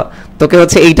ফার্স্ট হ, তোকে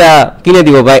হচ্ছে এইটা কিনে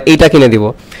দিব বা এইটা কিনে দিব।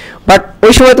 বাট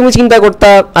ওই সময় তুমি চিন্তা করতা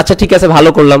আচ্ছা ঠিক আছে ভালো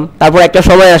করলাম, তারপর একটা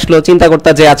সময় আসলো চিন্তা করতা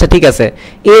যে আচ্ছা ঠিক আছে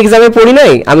এই এক্সামে পড়ি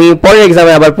নাই, আমি পরের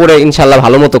এক্সামে আবার পড়ে ইনশাল্লাহ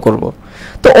ভালো মতো করবো।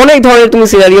 তো অনেক ধরনের তুমি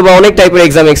সিনারিও বা অনেক টাইপের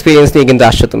এক্সাম এক্সপিরিয়েন্স নিয়ে কিন্তু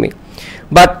আসছো তুমি।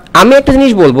 বাট আমি একটা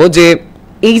জিনিস বলবো যে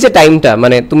এই যে টাইমটা,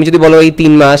 মানে তুমি যদি বলো এই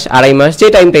 3 মাস 2.5 মাস যে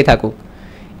টাইমটাই থাকুক,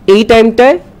 এই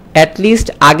টাইমটায় অ্যাটলিস্ট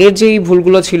আগের যেই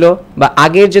ভুলগুলো ছিল বা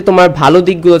আগের যে তোমার ভালো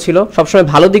দিকগুলো ছিল সবসময়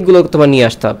ভালো দিকগুলো তোমার নিয়ে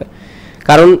আসতে হবে।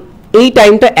 কারণ এই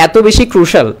টাইমটা এত বেশি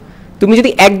ক্রুশাল, তুমি যদি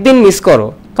একদিন মিস করো,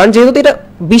 কারণ যেহেতু এটা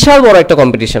বিশাল বড় একটা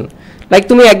কম্পিটিশন, লাইক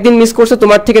তুমি একদিন মিস করছো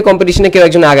তোমার থেকে কম্পিটিশনে কেউ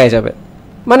একজন আগায় যাবে,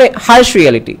 মানে হার্শ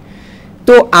রিয়ালিটি।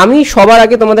 তো আমি সবার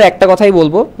আগে তোমাদের একটা কথাই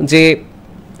বলবো যে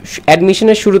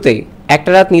অ্যাডমিশনের শুরুতেই একটা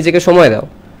রাত নিজেকে সময় দাও।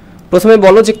 প্রথমে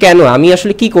বলো যে কেন আমি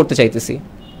আসলে কি করতে চাইতেছি,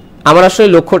 আমার আসলে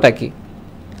লক্ষ্যটা কি,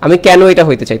 আমি কেন এটা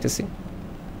হইতে চাইতেছি।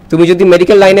 তুমি যদি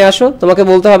মেডিকেল লাইনে আসো তোমাকে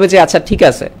বলতে হবে যে আচ্ছা ঠিক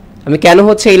আছে আমি কেন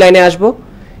হচ্ছে এই লাইনে আসবো,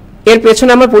 এর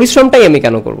পেছনে আমার পরিশ্রমটাই আমি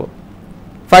কেন করব।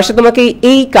 ফার্স্টে তোমাকে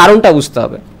এই কারণটা বুঝতে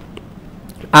হবে।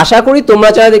 আশা করি তোমরা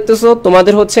যারা দেখতেছো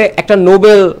তোমাদের হচ্ছে একটা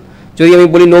নোবেল, যদি আমি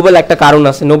বলি নোবেল একটা কারণ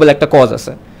আছে, নোবেল একটা কজ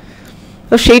আছে,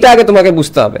 তো সেইটা আগে তোমাকে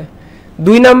বুঝতে হবে।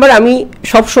 2 নাম্বার, আমি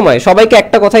সবসময় সবাইকে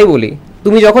একটা কথাই বলি,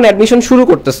 তুমি যখন অ্যাডমিশন শুরু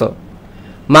করতেছো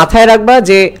মাথায় রাখবা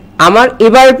যে আমার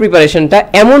এবারের প্রিপারেশনটা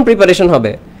এমন প্রিপারেশন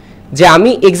হবে যে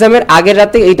আমি এক্সামের আগের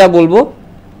রাতে এইটা বলবো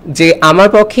যে আমার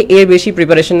পক্ষে এর বেশি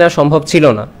প্রিপারেশন নেওয়া সম্ভব ছিল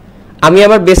না, আমি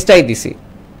আমার বেস্টটাই দিছি,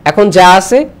 এখন যা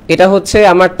আছে এটা হচ্ছে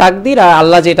আমার তাকদির আর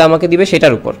আল্লাহ যেটা আমাকে দিবে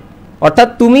সেটার উপর। অর্থাৎ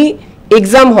তুমি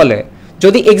এক্সাম হলে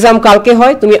যদি এক্সাম কালকে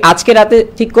হয় তুমি আজকে রাতে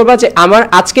ঠিক করবা যে আমার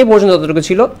আজকে পর্যন্ত যতটুকু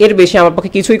ছিল এর বেশি আমার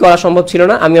পক্ষে কিছুই করা সম্ভব ছিল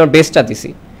না, আমি আমার বেস্টটা দিছি।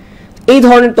 এই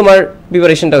ধরনের তোমার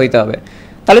প্রিপারেশনটা হইতে হবে।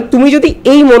 তাহলে তুমি যদি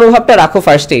এই মনোভাবটা রাখো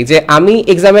ফার্স্টেই যে আমি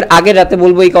এক্সামের আগের রাতে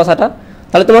বলবো এই কথাটা,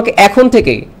 তাহলে তোমাকে এখন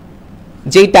থেকেই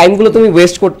যেই টাইমগুলো তুমি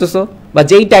ওয়েস্ট করতেছো বা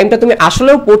যেই টাইমটা তুমি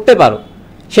আসলেও পড়তে পারো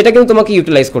সেটা কিন্তু তোমাকে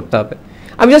ইউটিলাইজ করতে হবে।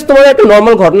 আমি জাস্ট তোমাদের একটা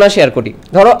নর্মাল ঘটনা শেয়ার করি।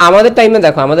 ধরো আমাদের টাইমে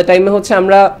দেখো, আমাদের টাইমে হচ্ছে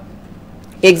আমরা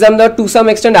এক্সাম দেওয়ার টু সাম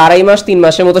এক্সটেন্ড 2.5 মাস 3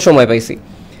 মাসের মতো সময় পাইছি।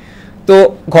 তো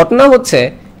ঘটনা হচ্ছে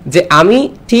যে আমি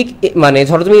ঠিক মানে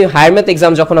ধরো তুমি হায়ার ম্যাথ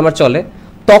এক্সাম যখন আমার চলে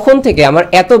তখন থেকে আমার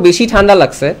এত বেশি ঠান্ডা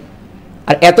লাগছে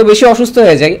আর এত বেশি অসুস্থ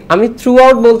হয়ে যাই, আমি থ্রু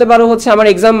আউট বলতে পারো হচ্ছে আমার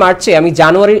এক্সাম মার্চে আমি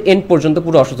জানুয়ারির এন্ড পর্যন্ত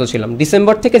পুরো অসুস্থ ছিলাম,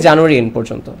 ডিসেম্বর থেকে জানুয়ারি এন্ড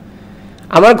পর্যন্ত।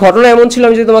 আমার ঘটনা এমন ছিল,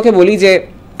 আমি যদি তোমাকে বলি যে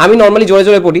আমি নর্মালি জোরে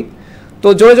জোরে পড়ি, তো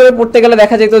জোরে জোরে পড়তে গেলে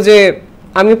দেখা যেত যে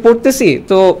আমি পড়তেছি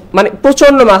তো মানে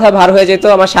প্রচণ্ড মাথা ভার হয়ে যেত,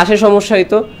 আমার শ্বাসের সমস্যা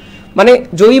হইতো, মানে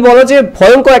যদি বলো যে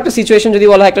ভয়ঙ্কর একটা সিচুয়েশন যদি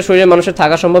বলা হয় একটা শরীরের মানুষের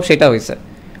থাকা সম্ভব সেটা হয়েছে।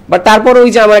 বাট তারপর ওই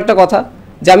যে আমার একটা কথা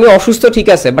যে আমি অসুস্থ ঠিক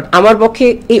আছে, বাট আমার পক্ষে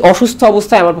এই অসুস্থ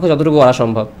অবস্থায় আমার পক্ষে যতটুকু করা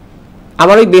সম্ভব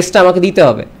আমার ওই বেস্টটা আমাকে দিতে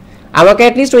হবে। আমাকে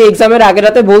অ্যাটলিস্ট ওই এক্সামের আগের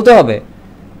রাতে বলতে হবে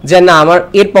যে না আমার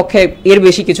এর পক্ষে এর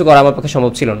বেশি কিছু করা আমার পক্ষে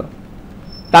সম্ভব ছিল না।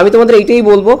 তা আমি তোমাদের এইটাই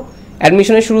বলবো,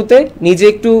 অ্যাডমিশনের শুরুতে নিজে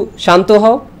একটু শান্ত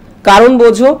হও, কারণ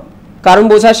বোঝো, কারণ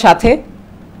বোঝার সাথে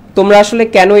তোমরা আসলে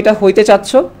কেন এটা হইতে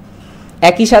চাচ্ছ,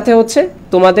 একই সাথে হচ্ছে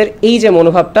তোমাদের এই যে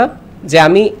মনোভাবটা যে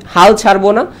আমি হাল ছাড়বো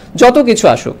না যত কিছু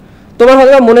আসুক। তোমার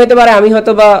হয়তো মনে হতে পারে আমি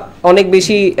হয়তো বা অনেক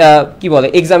বেশি কি বলে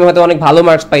এক্সামে হয়তো অনেক ভালো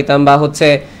মার্কস পাইতাম বা হচ্ছে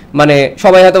মানে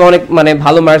সবাই হয়তো অনেক মানে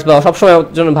ভালো মার্কস বা সবসময়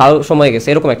জন্য ভালো সময় গেছে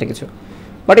এরকম একটা কিছু,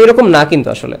 বাট এরকম না কিন্তু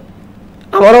আসলে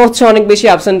আমারও হচ্ছে অনেক বেশি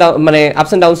আপস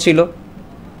অ্যান্ড ডাউন ছিল।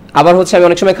 আবার হচ্ছে আমি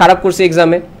অনেক সময় খারাপ করছি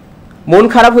এক্সামে, মন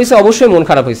খারাপ হয়েছে, অবশ্যই মন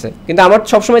খারাপ হয়েছে, কিন্তু আমার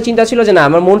সবসময় চিন্তা ছিল যে না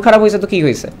আমার মন খারাপ হয়েছে তো কী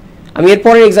হয়েছে, আমি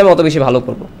এরপরের এক্সামে অত বেশি ভালো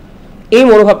করব। এই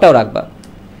মনোভাবটাও রাখবা।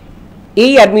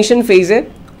 এই অ্যাডমিশন ফেজে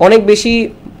অনেক বেশি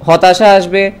হতাশা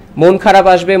আসবে, মন খারাপ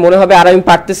আসবে, মনে হবে আর আমি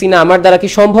পারতেছি না, আমার দ্বারা কি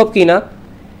সম্ভব কি না।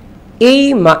 এই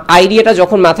আইডিয়াটা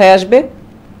যখন মাথায় আসবে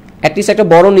অ্যাটলিস্ট একটা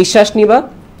বড় নিঃশ্বাস নিবা,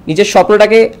 নিজের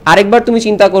স্বপ্নটাকে আরেকবার তুমি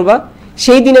চিন্তা করবা,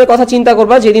 সেই দিনের কথা চিন্তা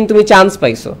করবা যেদিন তুমি চান্স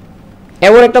পাইছো।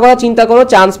 এমন একটা কথা চিন্তা করো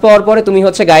চান্স পাওয়ার পরে তুমি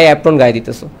হচ্ছে গায়ে অ্যাপ্রন গায়ে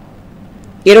দিতেছো।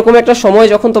 এরকম একটা সময়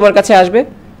যখন তোমার কাছে আসবে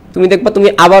তুমি দেখবা তুমি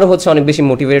আবার হচ্ছে অনেক বেশি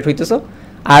মোটিভেটেড হইতেছো।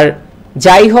 আর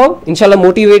যাই হোক ইনশাল্লাহ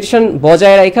মোটিভেশন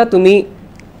বজায় রাখা তুমি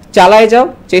চালায় যাও,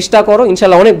 চেষ্টা করো,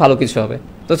 ইনশাল্লাহ অনেক ভালো কিছু হবে।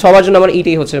 তো সবার জন্য আমার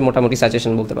এইটাই হচ্ছে মোটামুটি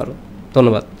সাজেশন বলতে পারো।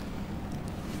 ধন্যবাদ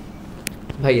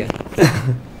ভাইয়া।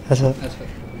 আচ্ছা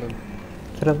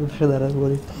তারা বসে দাঁড়া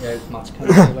বলি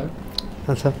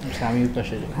আচ্ছা আমি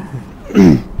পাশে যাই।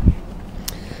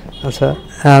 আচ্ছা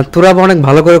তোরা অনেক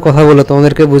ভালো করে কথা বললো,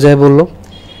 তোমাদেরকে বুঝাই বললো।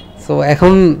 সো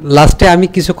এখন লাস্টে আমি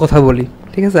কিছু কথা বলি,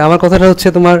 ঠিক আছে? আমার কথাটা হচ্ছে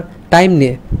তোমার টাইম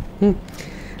নিয়ে,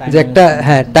 যে একটা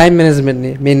হ্যাঁ টাইম ম্যানেজমেন্ট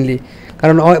নিয়ে মেনলি।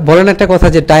 কারণ বলেন একটা কথা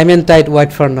যে time and tide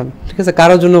wait for নাম, ঠিক আছে?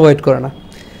 কারোর জন্য ওয়েট করে না।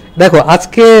 দেখো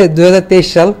আজকে 2023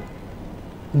 সাল,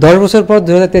 10 বছর পর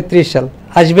 2033 সাল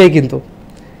আসবেই, কিন্তু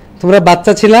তোমরা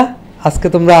বাচ্চা ছিলা, আজকে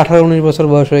তোমরা 18-19 বছর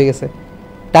বয়স হয়ে গেছে,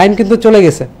 টাইম কিন্তু চলে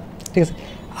গেছে, ঠিক আছে?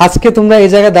 আজকে তোমরা এই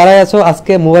জায়গায় দাঁড়ায় আছো,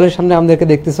 আজকে মোবাইলের সামনে আমাদেরকে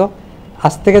দেখতেছো,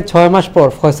 আজ থেকে 6 মাস পর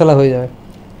ফয়সালা হয়ে যাবে,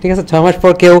 ঠিক আছে? 6 মাস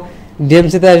পর কেউ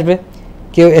ডিএমসিতে আসবে,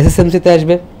 কেউ এসএসএমসিতে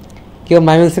আসবে, কেউ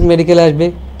ময়মনসিংহ মেডিকেলে আসবে,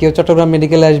 কেউ চট্টগ্রাম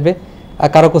মেডিকেলে আসবে, আর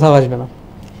কারো কোথাও আসবে না,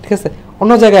 ঠিক আছে?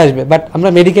 অন্য জায়গায় আসবে, বাট আমরা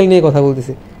মেডিকেল নিয়ে কথা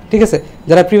বলতেছি, ঠিক আছে?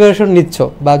 যারা প্রিপারেশন নিচ্ছ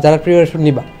বা যারা প্রিপারেশন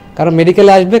নিবা, কারো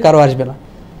মেডিকেলে আসবে, কারো আসবে না।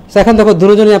 সো এখন দেখো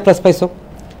দুজনই অ্যাপ্লাস পাইছো,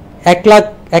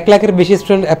 1 লাখের বেশি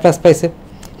স্টুডেন্ট অ্যাপ্লাস পাইছে,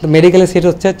 তো মেডিকেলের সিট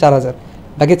হচ্ছে 4000,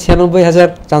 বাকি 96,000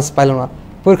 চান্স পাইল না।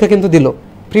 পরীক্ষা কিন্তু দিল,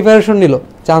 প্রিপারেশন নিল,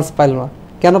 চান্স পাইল না।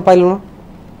 কেন পাইল না?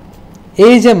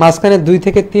 এই যে মাঝখানে 2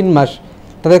 থেকে 3 মাস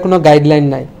তাদের কোনো গাইডলাইন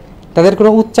নাই, তাদের কোনো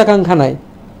উচ্চাকাঙ্ক্ষা নাই,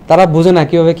 তারা বুঝে না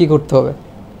কীভাবে কী করতে হবে,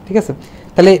 ঠিক ঠিক আছে?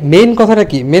 তাহলে মেইন কথাটা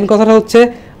কি? মেইন কথাটা হচ্ছে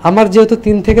আমার যেহেতু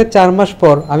 3 থেকে 4 মাস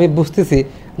পর আমি বুঝতেছি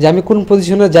যে আমি কোন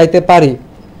পজিশনে যাইতে পারি,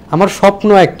 আমার স্বপ্ন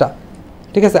একটা,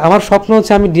 ঠিক আছে, আমার স্বপ্ন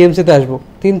হচ্ছে আমি ডিএমসিতে আসবো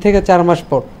 3 থেকে 4 মাস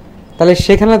পর। তাহলে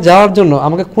সেখানে যাওয়ার জন্য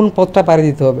আমাকে কোন পথটা পাড়ি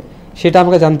দিতে হবে সেটা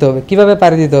আমাকে জানতে হবে, কিভাবে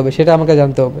পাড়ি দিতে হবে সেটা আমাকে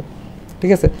জানতে হবে,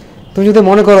 ঠিক আছে? তুমি যদি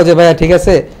মনে করো যে ভাইয়া ঠিক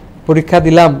আছে পরীক্ষা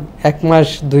দিলাম 1 মাস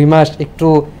 2 মাস একটু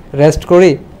রেস্ট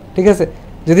করি, ঠিক আছে,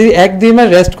 যদি 1-2 মাস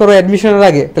রেস্ট করো অ্যাডমিশনের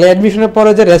আগে, তাহলে অ্যাডমিশনের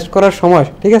পরে যে রেস্ট করার সময়,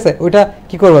 ঠিক আছে, ওইটা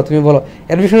কি করবা তুমি বলো?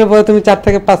 অ্যাডমিশনের পরে তুমি 4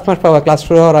 থেকে 5 মাস পাবা ক্লাস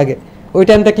শুরু হওয়ার আগে, ওই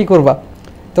টাইমটা কি করবা?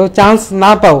 তো চান্স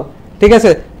না পাও, ঠিক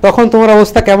আছে, তখন তোমার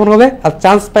অবস্থা কেমন হবে আর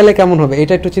চান্স পাইলে কেমন হবে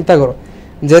এটা একটু চিন্তা করো।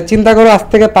 যে চিন্তা করো আজ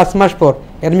থেকে 5 মাস পর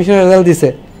অ্যাডমিশনের রেজাল্ট দিছে,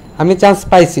 আমি চান্স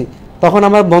পাইছি, তখন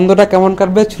আমার বন্ধটা কেমন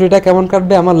কাটবে, ছুটিটা কেমন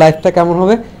কাটবে, আমার লাইফটা কেমন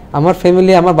হবে, আমার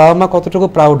ফ্যামিলি আমার বাবা মা কতটুকু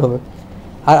প্রাউড হবে।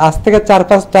 আর আজ থেকে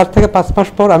 4 থেকে 5 মাস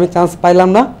পর আমি চান্স পাইলাম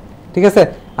না, ঠিক আছে,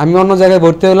 আমি অন্য জায়গায়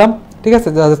ভর্তি হলাম, ঠিক আছে,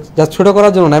 যা ছোটো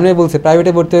করার জন্য না, আমি বলছি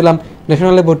প্রাইভেটে ভর্তি হলাম,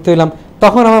 ন্যাশনালে ভর্তি হলাম,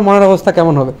 তখন আমার মনের অবস্থা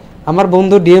কেমন হবে? আমার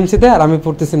বন্ধু ডিএমসিতে আর আমি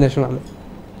পড়তেছি ন্যাশনালে,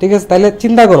 ঠিক আছে? তাহলে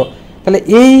চিন্তা করো, তাহলে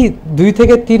এই 2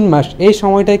 থেকে 3 মাস এই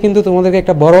সময়টাই কিন্তু তোমাদেরকে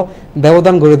একটা বড়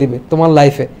ব্যবধান গড়ে দিবে তোমার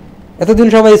লাইফে। এতদিন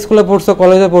সবাই স্কুলে পড়ছো,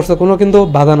 কলেজে পড়ছো, কোনো কিন্তু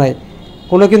বাধা নাই,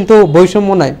 কোনো কিন্তু বৈষম্য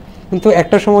নাই, কিন্তু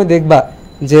একটা সময় দেখবা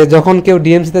যে যখন কেউ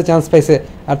ডিএমসিতে চান্স পাইছে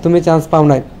আর তুমি চান্স পাও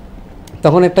নাই,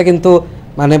 তখন একটা কিন্তু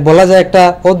মানে বলা যায় একটা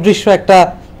অদৃশ্য একটা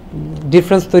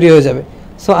ডিফারেন্স তৈরি হয়ে যাবে।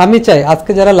 সো আমি চাই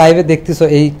আজকে যারা লাইভে দেখতেছো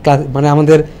এই ক্লাস মানে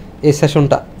আমাদের এই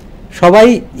সেশনটা, সবাই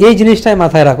এই জিনিসটাই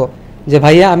মাথায় রাখো যে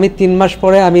ভাইয়া আমি 3 মাস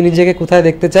পরে আমি নিজেকে কোথায়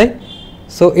দেখতে চাই।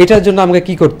 সো এটার জন্য আমাকে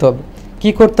কি করতে হবে, কি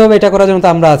করতে হবে এটা করার জন্য তো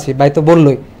আমরা আছি, ভাই তো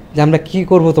বললোই যে আমরা কি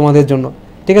করব তোমাদের জন্য,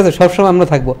 ঠিক আছে, সবসময় আমরা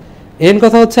থাকবো। এর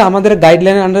কথা হচ্ছে আমাদের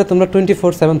গাইডলাইনের আন্ডারে তোমরা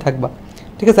 24/7 থাকবা,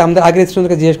 ঠিক আছে? আমাদের আগের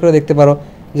স্টুডেন্টকে জিজ্ঞেস করে দেখতে পারো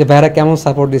যে ভাইয়ারা কেমন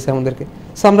সাপোর্ট দিচ্ছে আমাদেরকে।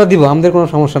 সো আমরা দিব, আমাদের কোনো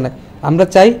সমস্যা নাই। আমরা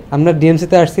চাই, আমরা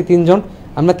ডিএমসিতে আসছি 3 জন,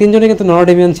 আমরা 3 জনই কিন্তু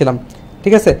নরডেমিয়ান ছিলাম,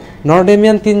 ঠিক আছে,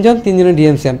 নরডেমিয়ান 3 জন, 3 জনের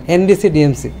ডিএমসিয়ান, এনডিসি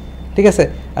ডিএমসি, ঠিক আছে?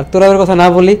 আর তোরাবের কথা না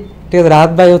বলি, ঠিক আছে,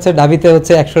 রাহাত ভাই হচ্ছে ডাবিতে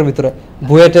হচ্ছে 100-র ভিতরে,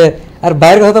 বুয়েটে, আর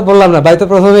বাইরের কথা তো বললাম না, ভাই তো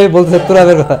প্রথমেই বলতেছে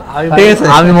তোরাবের কথা, ঠিক আছে?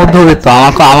 আমি মধ্যবিত্ত,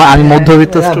 আমি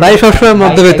মধ্যবিত্ত, ভাই সবসময়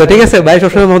মধ্যবিত্ত, ঠিক আছে, ভাই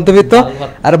সবসময় মধ্যবিত্ত,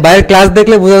 আর বাইরের ক্লাস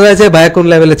দেখলে বোঝা যায় যে ভাই কোন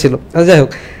লেভেলে ছিল। যাই হোক,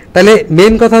 তাহলে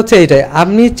মেইন কথা হচ্ছে এইটাই,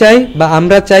 আমি চাই বা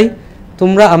আমরা চাই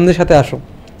তোমরা আমাদের সাথে আসো,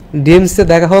 ডিএমসিতে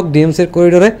দেখা হোক, ডিএমসির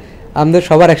করিডোরে আমাদের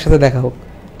সবার একসাথে দেখা হোক,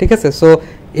 ঠিক আছে? সো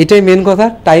এটাই মেন কথা,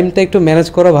 টাইমটা একটু ম্যানেজ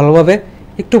করো ভালোভাবে,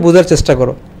 একটু বোঝার চেষ্টা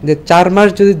করো যে 4 মাস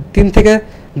যদি 2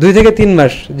 থেকে 3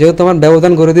 মাস যেহেতু তোমার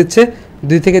ব্যবধান করে দিচ্ছে,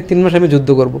 2 থেকে 3 মাস আমি যুদ্ধ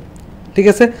করব, ঠিক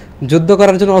আছে? যুদ্ধ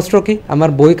করার জন্য অস্ত্র কি? আমার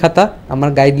বই খাতা, আমার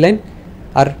গাইডলাইন,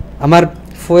 আর আমার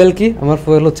ফুয়েল কি? আমার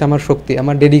ফুয়েল হচ্ছে আমার শক্তি,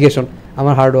 আমার ডেডিকেশন,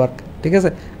 আমার হার্ডওয়ার্ক, ঠিক আছে?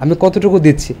 আমি কতটুকু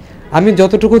দিচ্ছি, আমি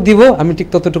যতটুকু দিব আমি ঠিক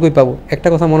ততটুকুই পাবো। একটা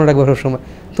কথা মনে রাখবো সবসময়,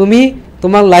 তুমি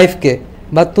তোমার লাইফকে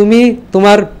বা তুমি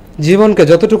তোমার জীবনকে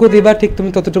যতটুকু দিবা ঠিক তুমি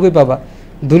ততটুকুই পাবা।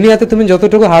 দুনিয়াতে তুমি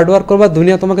যতটুকু হার্ডওয়ার্ক করবা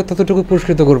দুনিয়া তোমাকে ততটুকু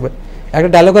পুরস্কৃত করবে। একটা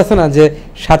ডায়লগ আছে না যে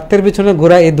স্বার্থের পিছনে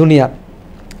ঘোরা এই দুনিয়া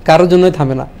কারোর জন্যই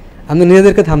থামে না, আমাদের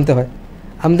নিজেদেরকে থামতে হয়,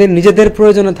 আমাদের নিজেদের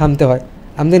প্রয়োজনে থামতে হয়,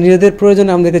 আমাদের নিজেদের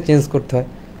প্রয়োজনে আমাদেরকে চেঞ্জ করতে হয়।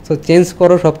 সো চেঞ্জ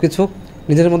করো সব কিছু,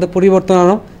 নিজের মধ্যে পরিবর্তন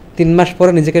আনো 3 মাস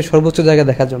পরে নিজেকে সর্বোচ্চ জায়গায়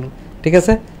দেখার জন্য, ঠিক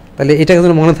আছে? তাহলে এটা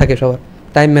যেন মনে থাকে সবার,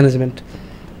 টাইম ম্যানেজমেন্ট।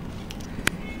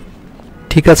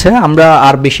 ঠিক আছে, আমরা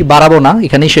আর বেশি বাড়াবো না,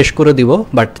 এখানেই শেষ করে দিব।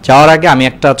 বাট যাওয়ার আগে আমি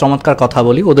একটা চমৎকার কথা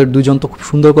বলি, ওদের দুজন তো খুব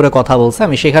সুন্দর করে কথা বলছে,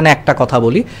 আমি সেখানে একটা কথা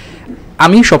বলি।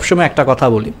 আমি সবসময় একটা কথা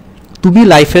বলি, তুমি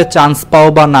লাইফে চান্স পাও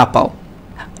বা না পাও,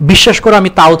 বিশ্বাস করো আমি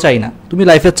তাও চাই না তুমি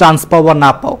লাইফে চান্স পাও বা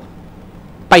না পাও,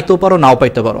 পাইতেও পারো নাও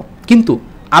পাইতে পারো, কিন্তু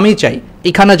আমি চাই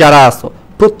এখানে যারা আসো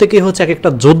প্রত্যেকেই হচ্ছে এক একটা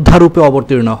যোদ্ধা রূপে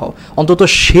অবতীর্ণ হও, অন্তত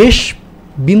শেষ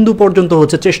বিন্দু পর্যন্ত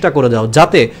হচ্ছে চেষ্টা করে যাও,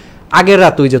 যাতে আগের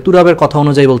রাত, ওই যে তুরাবের কথা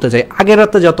অনুযায়ী বলতে চাই, আগের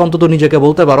রাতে যাতে অন্তত নিজেকে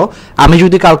বলতে পারো আমি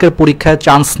যদি কালকের পরীক্ষায়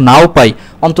চান্স নাও পাই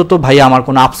অন্তত ভাই আমার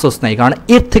কোনো আফসোস নাই, কারণ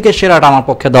এর থেকে সেরাটা আমার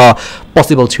পক্ষে দেওয়া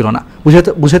পসিবল ছিল না।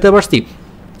 বুঝাতে পারছি?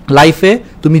 লাইফে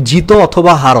তুমি জিতো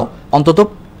অথবা হারো, অন্তত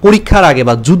পরীক্ষার আগে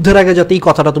বা যুদ্ধের আগে যাতে এই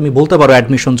কথাটা তুমি বলতে পারো,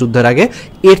 অ্যাডমিশন যুদ্ধের আগে,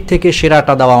 এর থেকে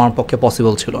সেরাটা দেওয়া আমার পক্ষে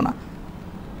পসিবল ছিল না।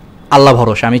 আল্লাহ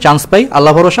ভরসা, আমি চান্স পাই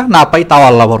আল্লাহ ভরসা, না পাই তাও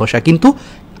আল্লাহ ভরসা, কিন্তু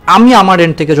আমি আমার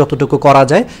এন্ড থেকে যতটুকু করা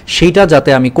যায় সেইটা যাতে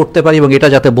আমি করতে পারি এবং এটা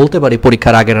যাতে বলতে পারি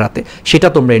পরীক্ষার আগের রাতে, সেটা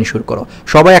তোমরা এনশিওর করো।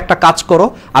 সবাই একটা কাজ করো,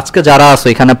 আজকে যারা আছো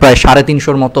এখানে প্রায়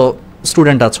 350-র মতো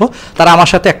স্টুডেন্ট আছো, তারা আমার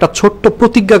সাথে একটা ছোট্ট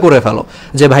প্রতিজ্ঞা করে ফেলো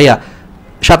যে ভাইয়া,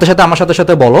 সাথে সাথে আমার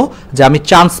সাথে বলো যে আমি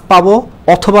চান্স পাবো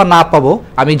অথবা না পাবো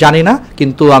আমি জানি না,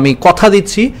 কিন্তু আমি কথা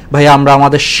দিচ্ছি ভাই আমরা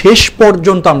আমাদের শেষ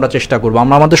পর্যন্ত আমরা চেষ্টা করব,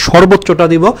 আমরা আমাদের সর্বোচ্চটা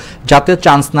দিব, যাতে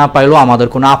চান্স না পাইলেও আমাদের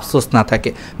কোনো আফসোস না থাকে।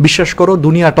 বিশ্বাস করো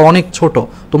দুনিয়াটা অনেক ছোট,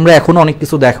 তোমরা এখনো অনেক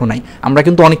কিছু দেখো নাই, আমরা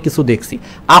কিন্তু অনেক কিছু দেখছি।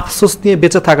 আফসোস নিয়ে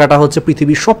বেঁচে থাকাটা হচ্ছে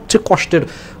পৃথিবীর সবচেয়ে কষ্টের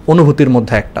অনুভূতির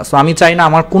মধ্যে একটা। সো আমি চাই না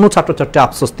আমার কোনো ছাত্রছাত্রী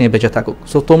আফসোস নিয়ে বেঁচে থাকুক।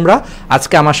 সো তোমরা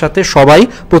আজকে আমার সাথে সবাই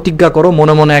প্রতিজ্ঞা করো,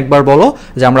 মনে মনে একবার বলো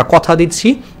যে আমরা কথা দিচ্ছি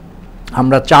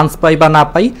আমরা চান্স পাই বা না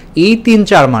পাই এই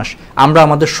 3-4 মাস আমরা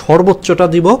আমাদের সর্বোচ্চটা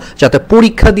দিব, যাতে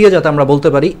পরীক্ষা দিয়ে যাতে আমরা বলতে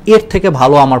পারি এর থেকে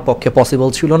ভালো আমার পক্ষে পসিবল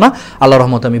ছিল না, আল্লাহর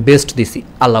রহমতে আমি বেস্ট দিছি,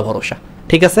 আল্লাহ ভরসা।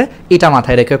 ঠিক আছে, এটা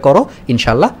মাথায় রেখে করো,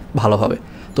 ইনশাল্লাহ ভালো হবে।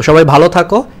 তো সবাই ভালো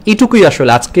থাকো, এইটুকুই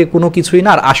আসলে আজকে কোনো কিছুই না।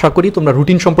 আর আশা করি তোমরা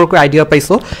রুটিন সম্পর্কে আইডিয়া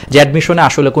পাইছো যে অ্যাডমিশনে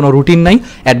আসলে কোনো রুটিন নাই,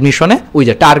 অ্যাডমিশনে ওই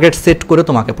যে টার্গেট সেট করে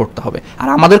তোমাকে পড়তে হবে। আর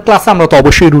আমাদের ক্লাসে আমরা তো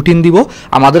অবশ্যই রুটিন দিব,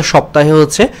 আমাদের সপ্তাহে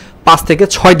হচ্ছে 5 থেকে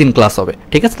 6 দিন ক্লাস হবে।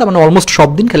 ঠিক আছে, তার মানে অলমোস্ট সব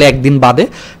দিন, খালি একদিন বাদে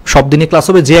সব দিনই ক্লাস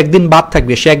হবে। যে একদিন বাদ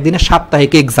থাকবে সে একদিনে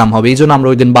সাপ্তাহিক এক্সাম হবে, এই জন্য আমরা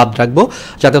ওই দিন বাদ রাখবো,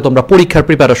 যাতে তোমরা পরীক্ষার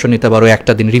প্রিপারেশন নিতে পারো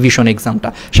একটা দিন, রিভিশন এক্সামটা,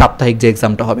 সাপ্তাহিক যে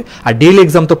এক্সামটা হবে। আর ডেইলি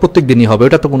এক্সাম তো প্রত্যেক দিনই হবে,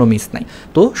 ওটা তো কোনো মিস নাই।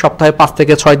 তো সপ্তাহে 5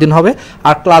 থেকে 6 দিন হবে।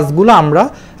 আর ক্লাসগুলো আমরা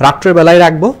রাত্রের বেলায়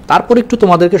রাখবো। তারপর একটু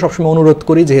তোমাদেরকে সবসময় অনুরোধ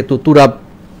করি, যেহেতু তোরা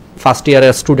ফার্স্ট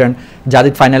ইয়ারের স্টুডেন্ট,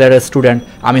 জাদিদ ফাইনাল ইয়ারের স্টুডেন্ট,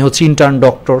 আমি হচ্ছে ইন্টার্ন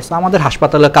ডক্টর, আমাদের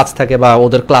হাসপাতালের কাজ থাকে বা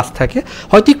ওদের ক্লাস থাকে,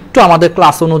 হয়তো একটু আমাদের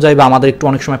ক্লাস অনুযায়ী বা আমাদের একটু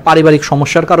অনেক সময় পারিবারিক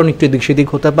সমস্যার কারণে একটু এদিক সেদিক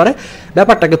হতে পারে,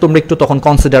 ব্যাপারটাকে তোমরা একটু তখন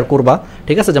কনসিডার করবা।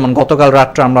 ঠিক আছে, যেমন গতকাল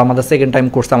রাত্রে আমরা আমাদের সেকেন্ড টাইম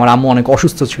করছি, আমার আম্মু অনেক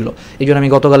অসুস্থ ছিল, এই জন্য আমি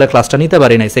গতকালের ক্লাসটা নিতে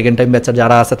পারি নাই। সেকেন্ড টাইম ব্যাচের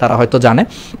যারা আছে তারা হয়তো জানে,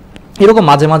 এরকম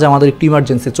মাঝে মাঝে আমাদের একটু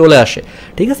ইমার্জেন্সি চলে আসে।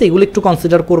 ঠিক আছে, এগুলো একটু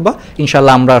কনসিডার করবা।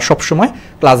 ইনশাল্লাহ আমরা সবসময়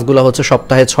ক্লাসগুলো হচ্ছে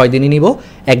সপ্তাহে 6 দিনই নিব,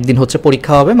 একদিন হচ্ছে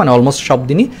পরীক্ষা হবে, মানে অলমোস্ট সব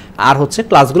দিনই। আর হচ্ছে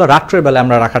ক্লাসগুলো রাত্রের বেলায়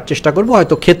আমরা রাখার চেষ্টা করবো,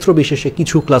 হয়তো ক্ষেত্র বিশেষে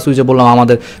কিছু ক্লাস, ওই যে বললাম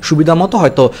আমাদের সুবিধা মতো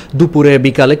হয়তো দুপুরে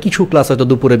বিকালে, কিছু ক্লাস হয়তো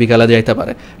দুপুরে বিকালে যাইতে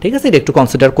পারে। ঠিক আছে, এটা একটু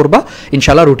কনসিডার করবা।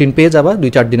 ইনশাল্লাহ রুটিন পেয়ে যাবা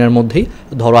 2-4 দিনের মধ্যেই।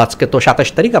 ধরো আজকে তো 27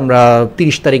 তারিখ, আমরা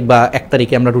 30 তারিখ বা 1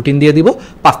 তারিখে আমরা রুটিন দিয়ে দিব,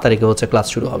 5 তারিখে হচ্ছে ক্লাস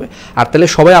শুরু হবে। আর তাহলে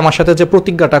সবাই আমার সাথে যে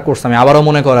প্রতিজ্ঞাটা করছে, আমি আবারও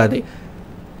মনে করায় দিই,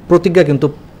 প্রতিজ্ঞা কিন্তু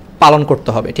পালন করতে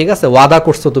হবে। ঠিক আছে, ওয়াদা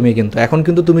করছো তুমি, কিন্তু এখন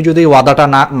কিন্তু তুমি যদি ওয়াদাটা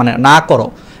না করো,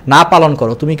 না পালন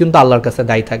করো, তুমি কিন্তু আল্লাহর কাছে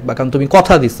দায়ী থাকবা, কারণ তুমি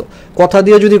কথা দিছো। কথা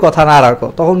দিয়ে যদি কথা না রাখো,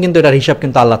 তখন কিন্তু এটার হিসাব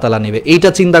কিন্তু আল্লাহ তাআলা নেবে। এইটা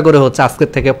চিন্তা করে হচ্ছে আজকের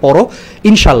থেকে পড়ো,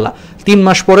 ইনশাল্লাহ 3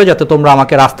 মাস পরে যাতে তোমরা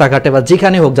আমাকে রাস্তাঘাটে বা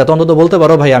যেখানে হোক যাতে অন্তত বলতে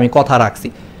পারো ভাই আমি কথা রাখছি,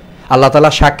 আল্লাহ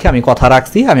তাআলা সাক্ষী আমি কথা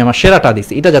রাখছি, আমি আমার সেরাটা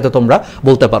দিছি, এটা যাতে তোমরা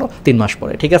বলতে পারো 3 মাস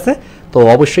পরে। ঠিক আছে, তো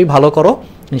অবশ্যই ভালো করো,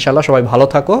 ইনশাল্লাহ সবাই ভালো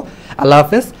থাকো, আল্লাহ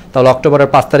হাফেজ। তাহলে অক্টোবরের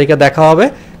 5 তারিখে দেখা হবে,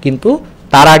 কিন্তু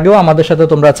তার আগেও আমাদের সাথে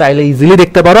তোমরা চাইলে ইজিলি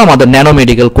দেখতে পারো আমাদের ন্যানো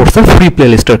মেডিকেল কোর্সের ফ্রি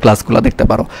প্লেলিস্টের ক্লাসগুলো দেখতে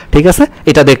পারো। ঠিক আছে,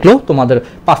 এটা দেখলেও তোমাদের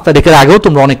 5 তারিখের আগেও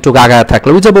তোমরা অনেকটুকু আগায় থাকলে,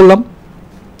 ওই যে বললাম।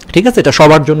 ঠিক আছে, এটা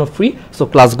সবার জন্য ফ্রি। সো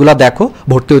ক্লাসগুলো দেখো,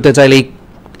 ভর্তি হতে চাইলে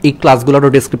এই ক্লাসগুলোরও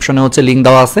ডিসক্রিপশনে হচ্ছে লিঙ্ক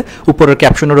দেওয়া আছে, উপরের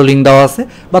ক্যাপশনেরও লিঙ্ক দেওয়া আছে,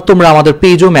 বা তোমরা আমাদের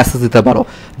পেজেও মেসেজ দিতে পারো।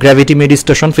 গ্র্যাভিটি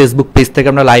মেডিটেশন ফেসবুক পেজ থেকে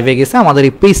আমরা লাইভে গেছে, আমাদের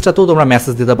এই পেজটাতেও তোমরা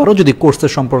মেসেজ দিতে পারো যদি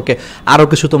কোর্সের সম্পর্কে আরও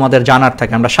কিছু তোমাদের জানার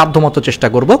থাকে। আমরা সাধ্যমতো চেষ্টা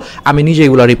করব, আমি নিজে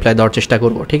এগুলো রিপ্লাই দেওয়ার চেষ্টা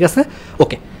করব। ঠিক আছে,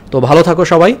 ওকে। তো ভালো থাকো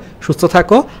সবাই, সুস্থ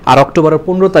থাকো। আর অক্টোবরের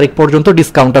 15 তারিখ পর্যন্ত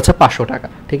ডিসকাউন্ট আছে 500 টাকা।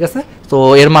 ঠিক আছে, তো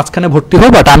এর মাঝখানে ভর্তি হও,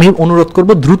 বাট আমি অনুরোধ করব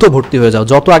দ্রুত ভর্তি হয়ে যাও।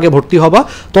 যত আগে ভর্তি হবা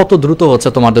তত দ্রুত হচ্ছে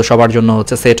তোমাদের সবার জন্য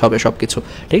হচ্ছে সেট হবে সব কিছু।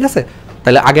 ঠিক আছে,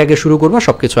 তাহলে আগে আগে শুরু করবো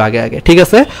সব কিছু আগে আগে। ঠিক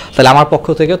আছে, তাহলে আমার পক্ষ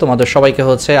থেকে তোমাদের সবাইকে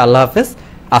হচ্ছে আল্লাহ হাফেজ,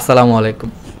 আসসালামু আলাইকুম।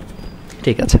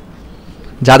 ঠিক আছে,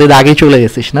 যাদের আগেই চলে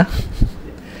গেছিস না।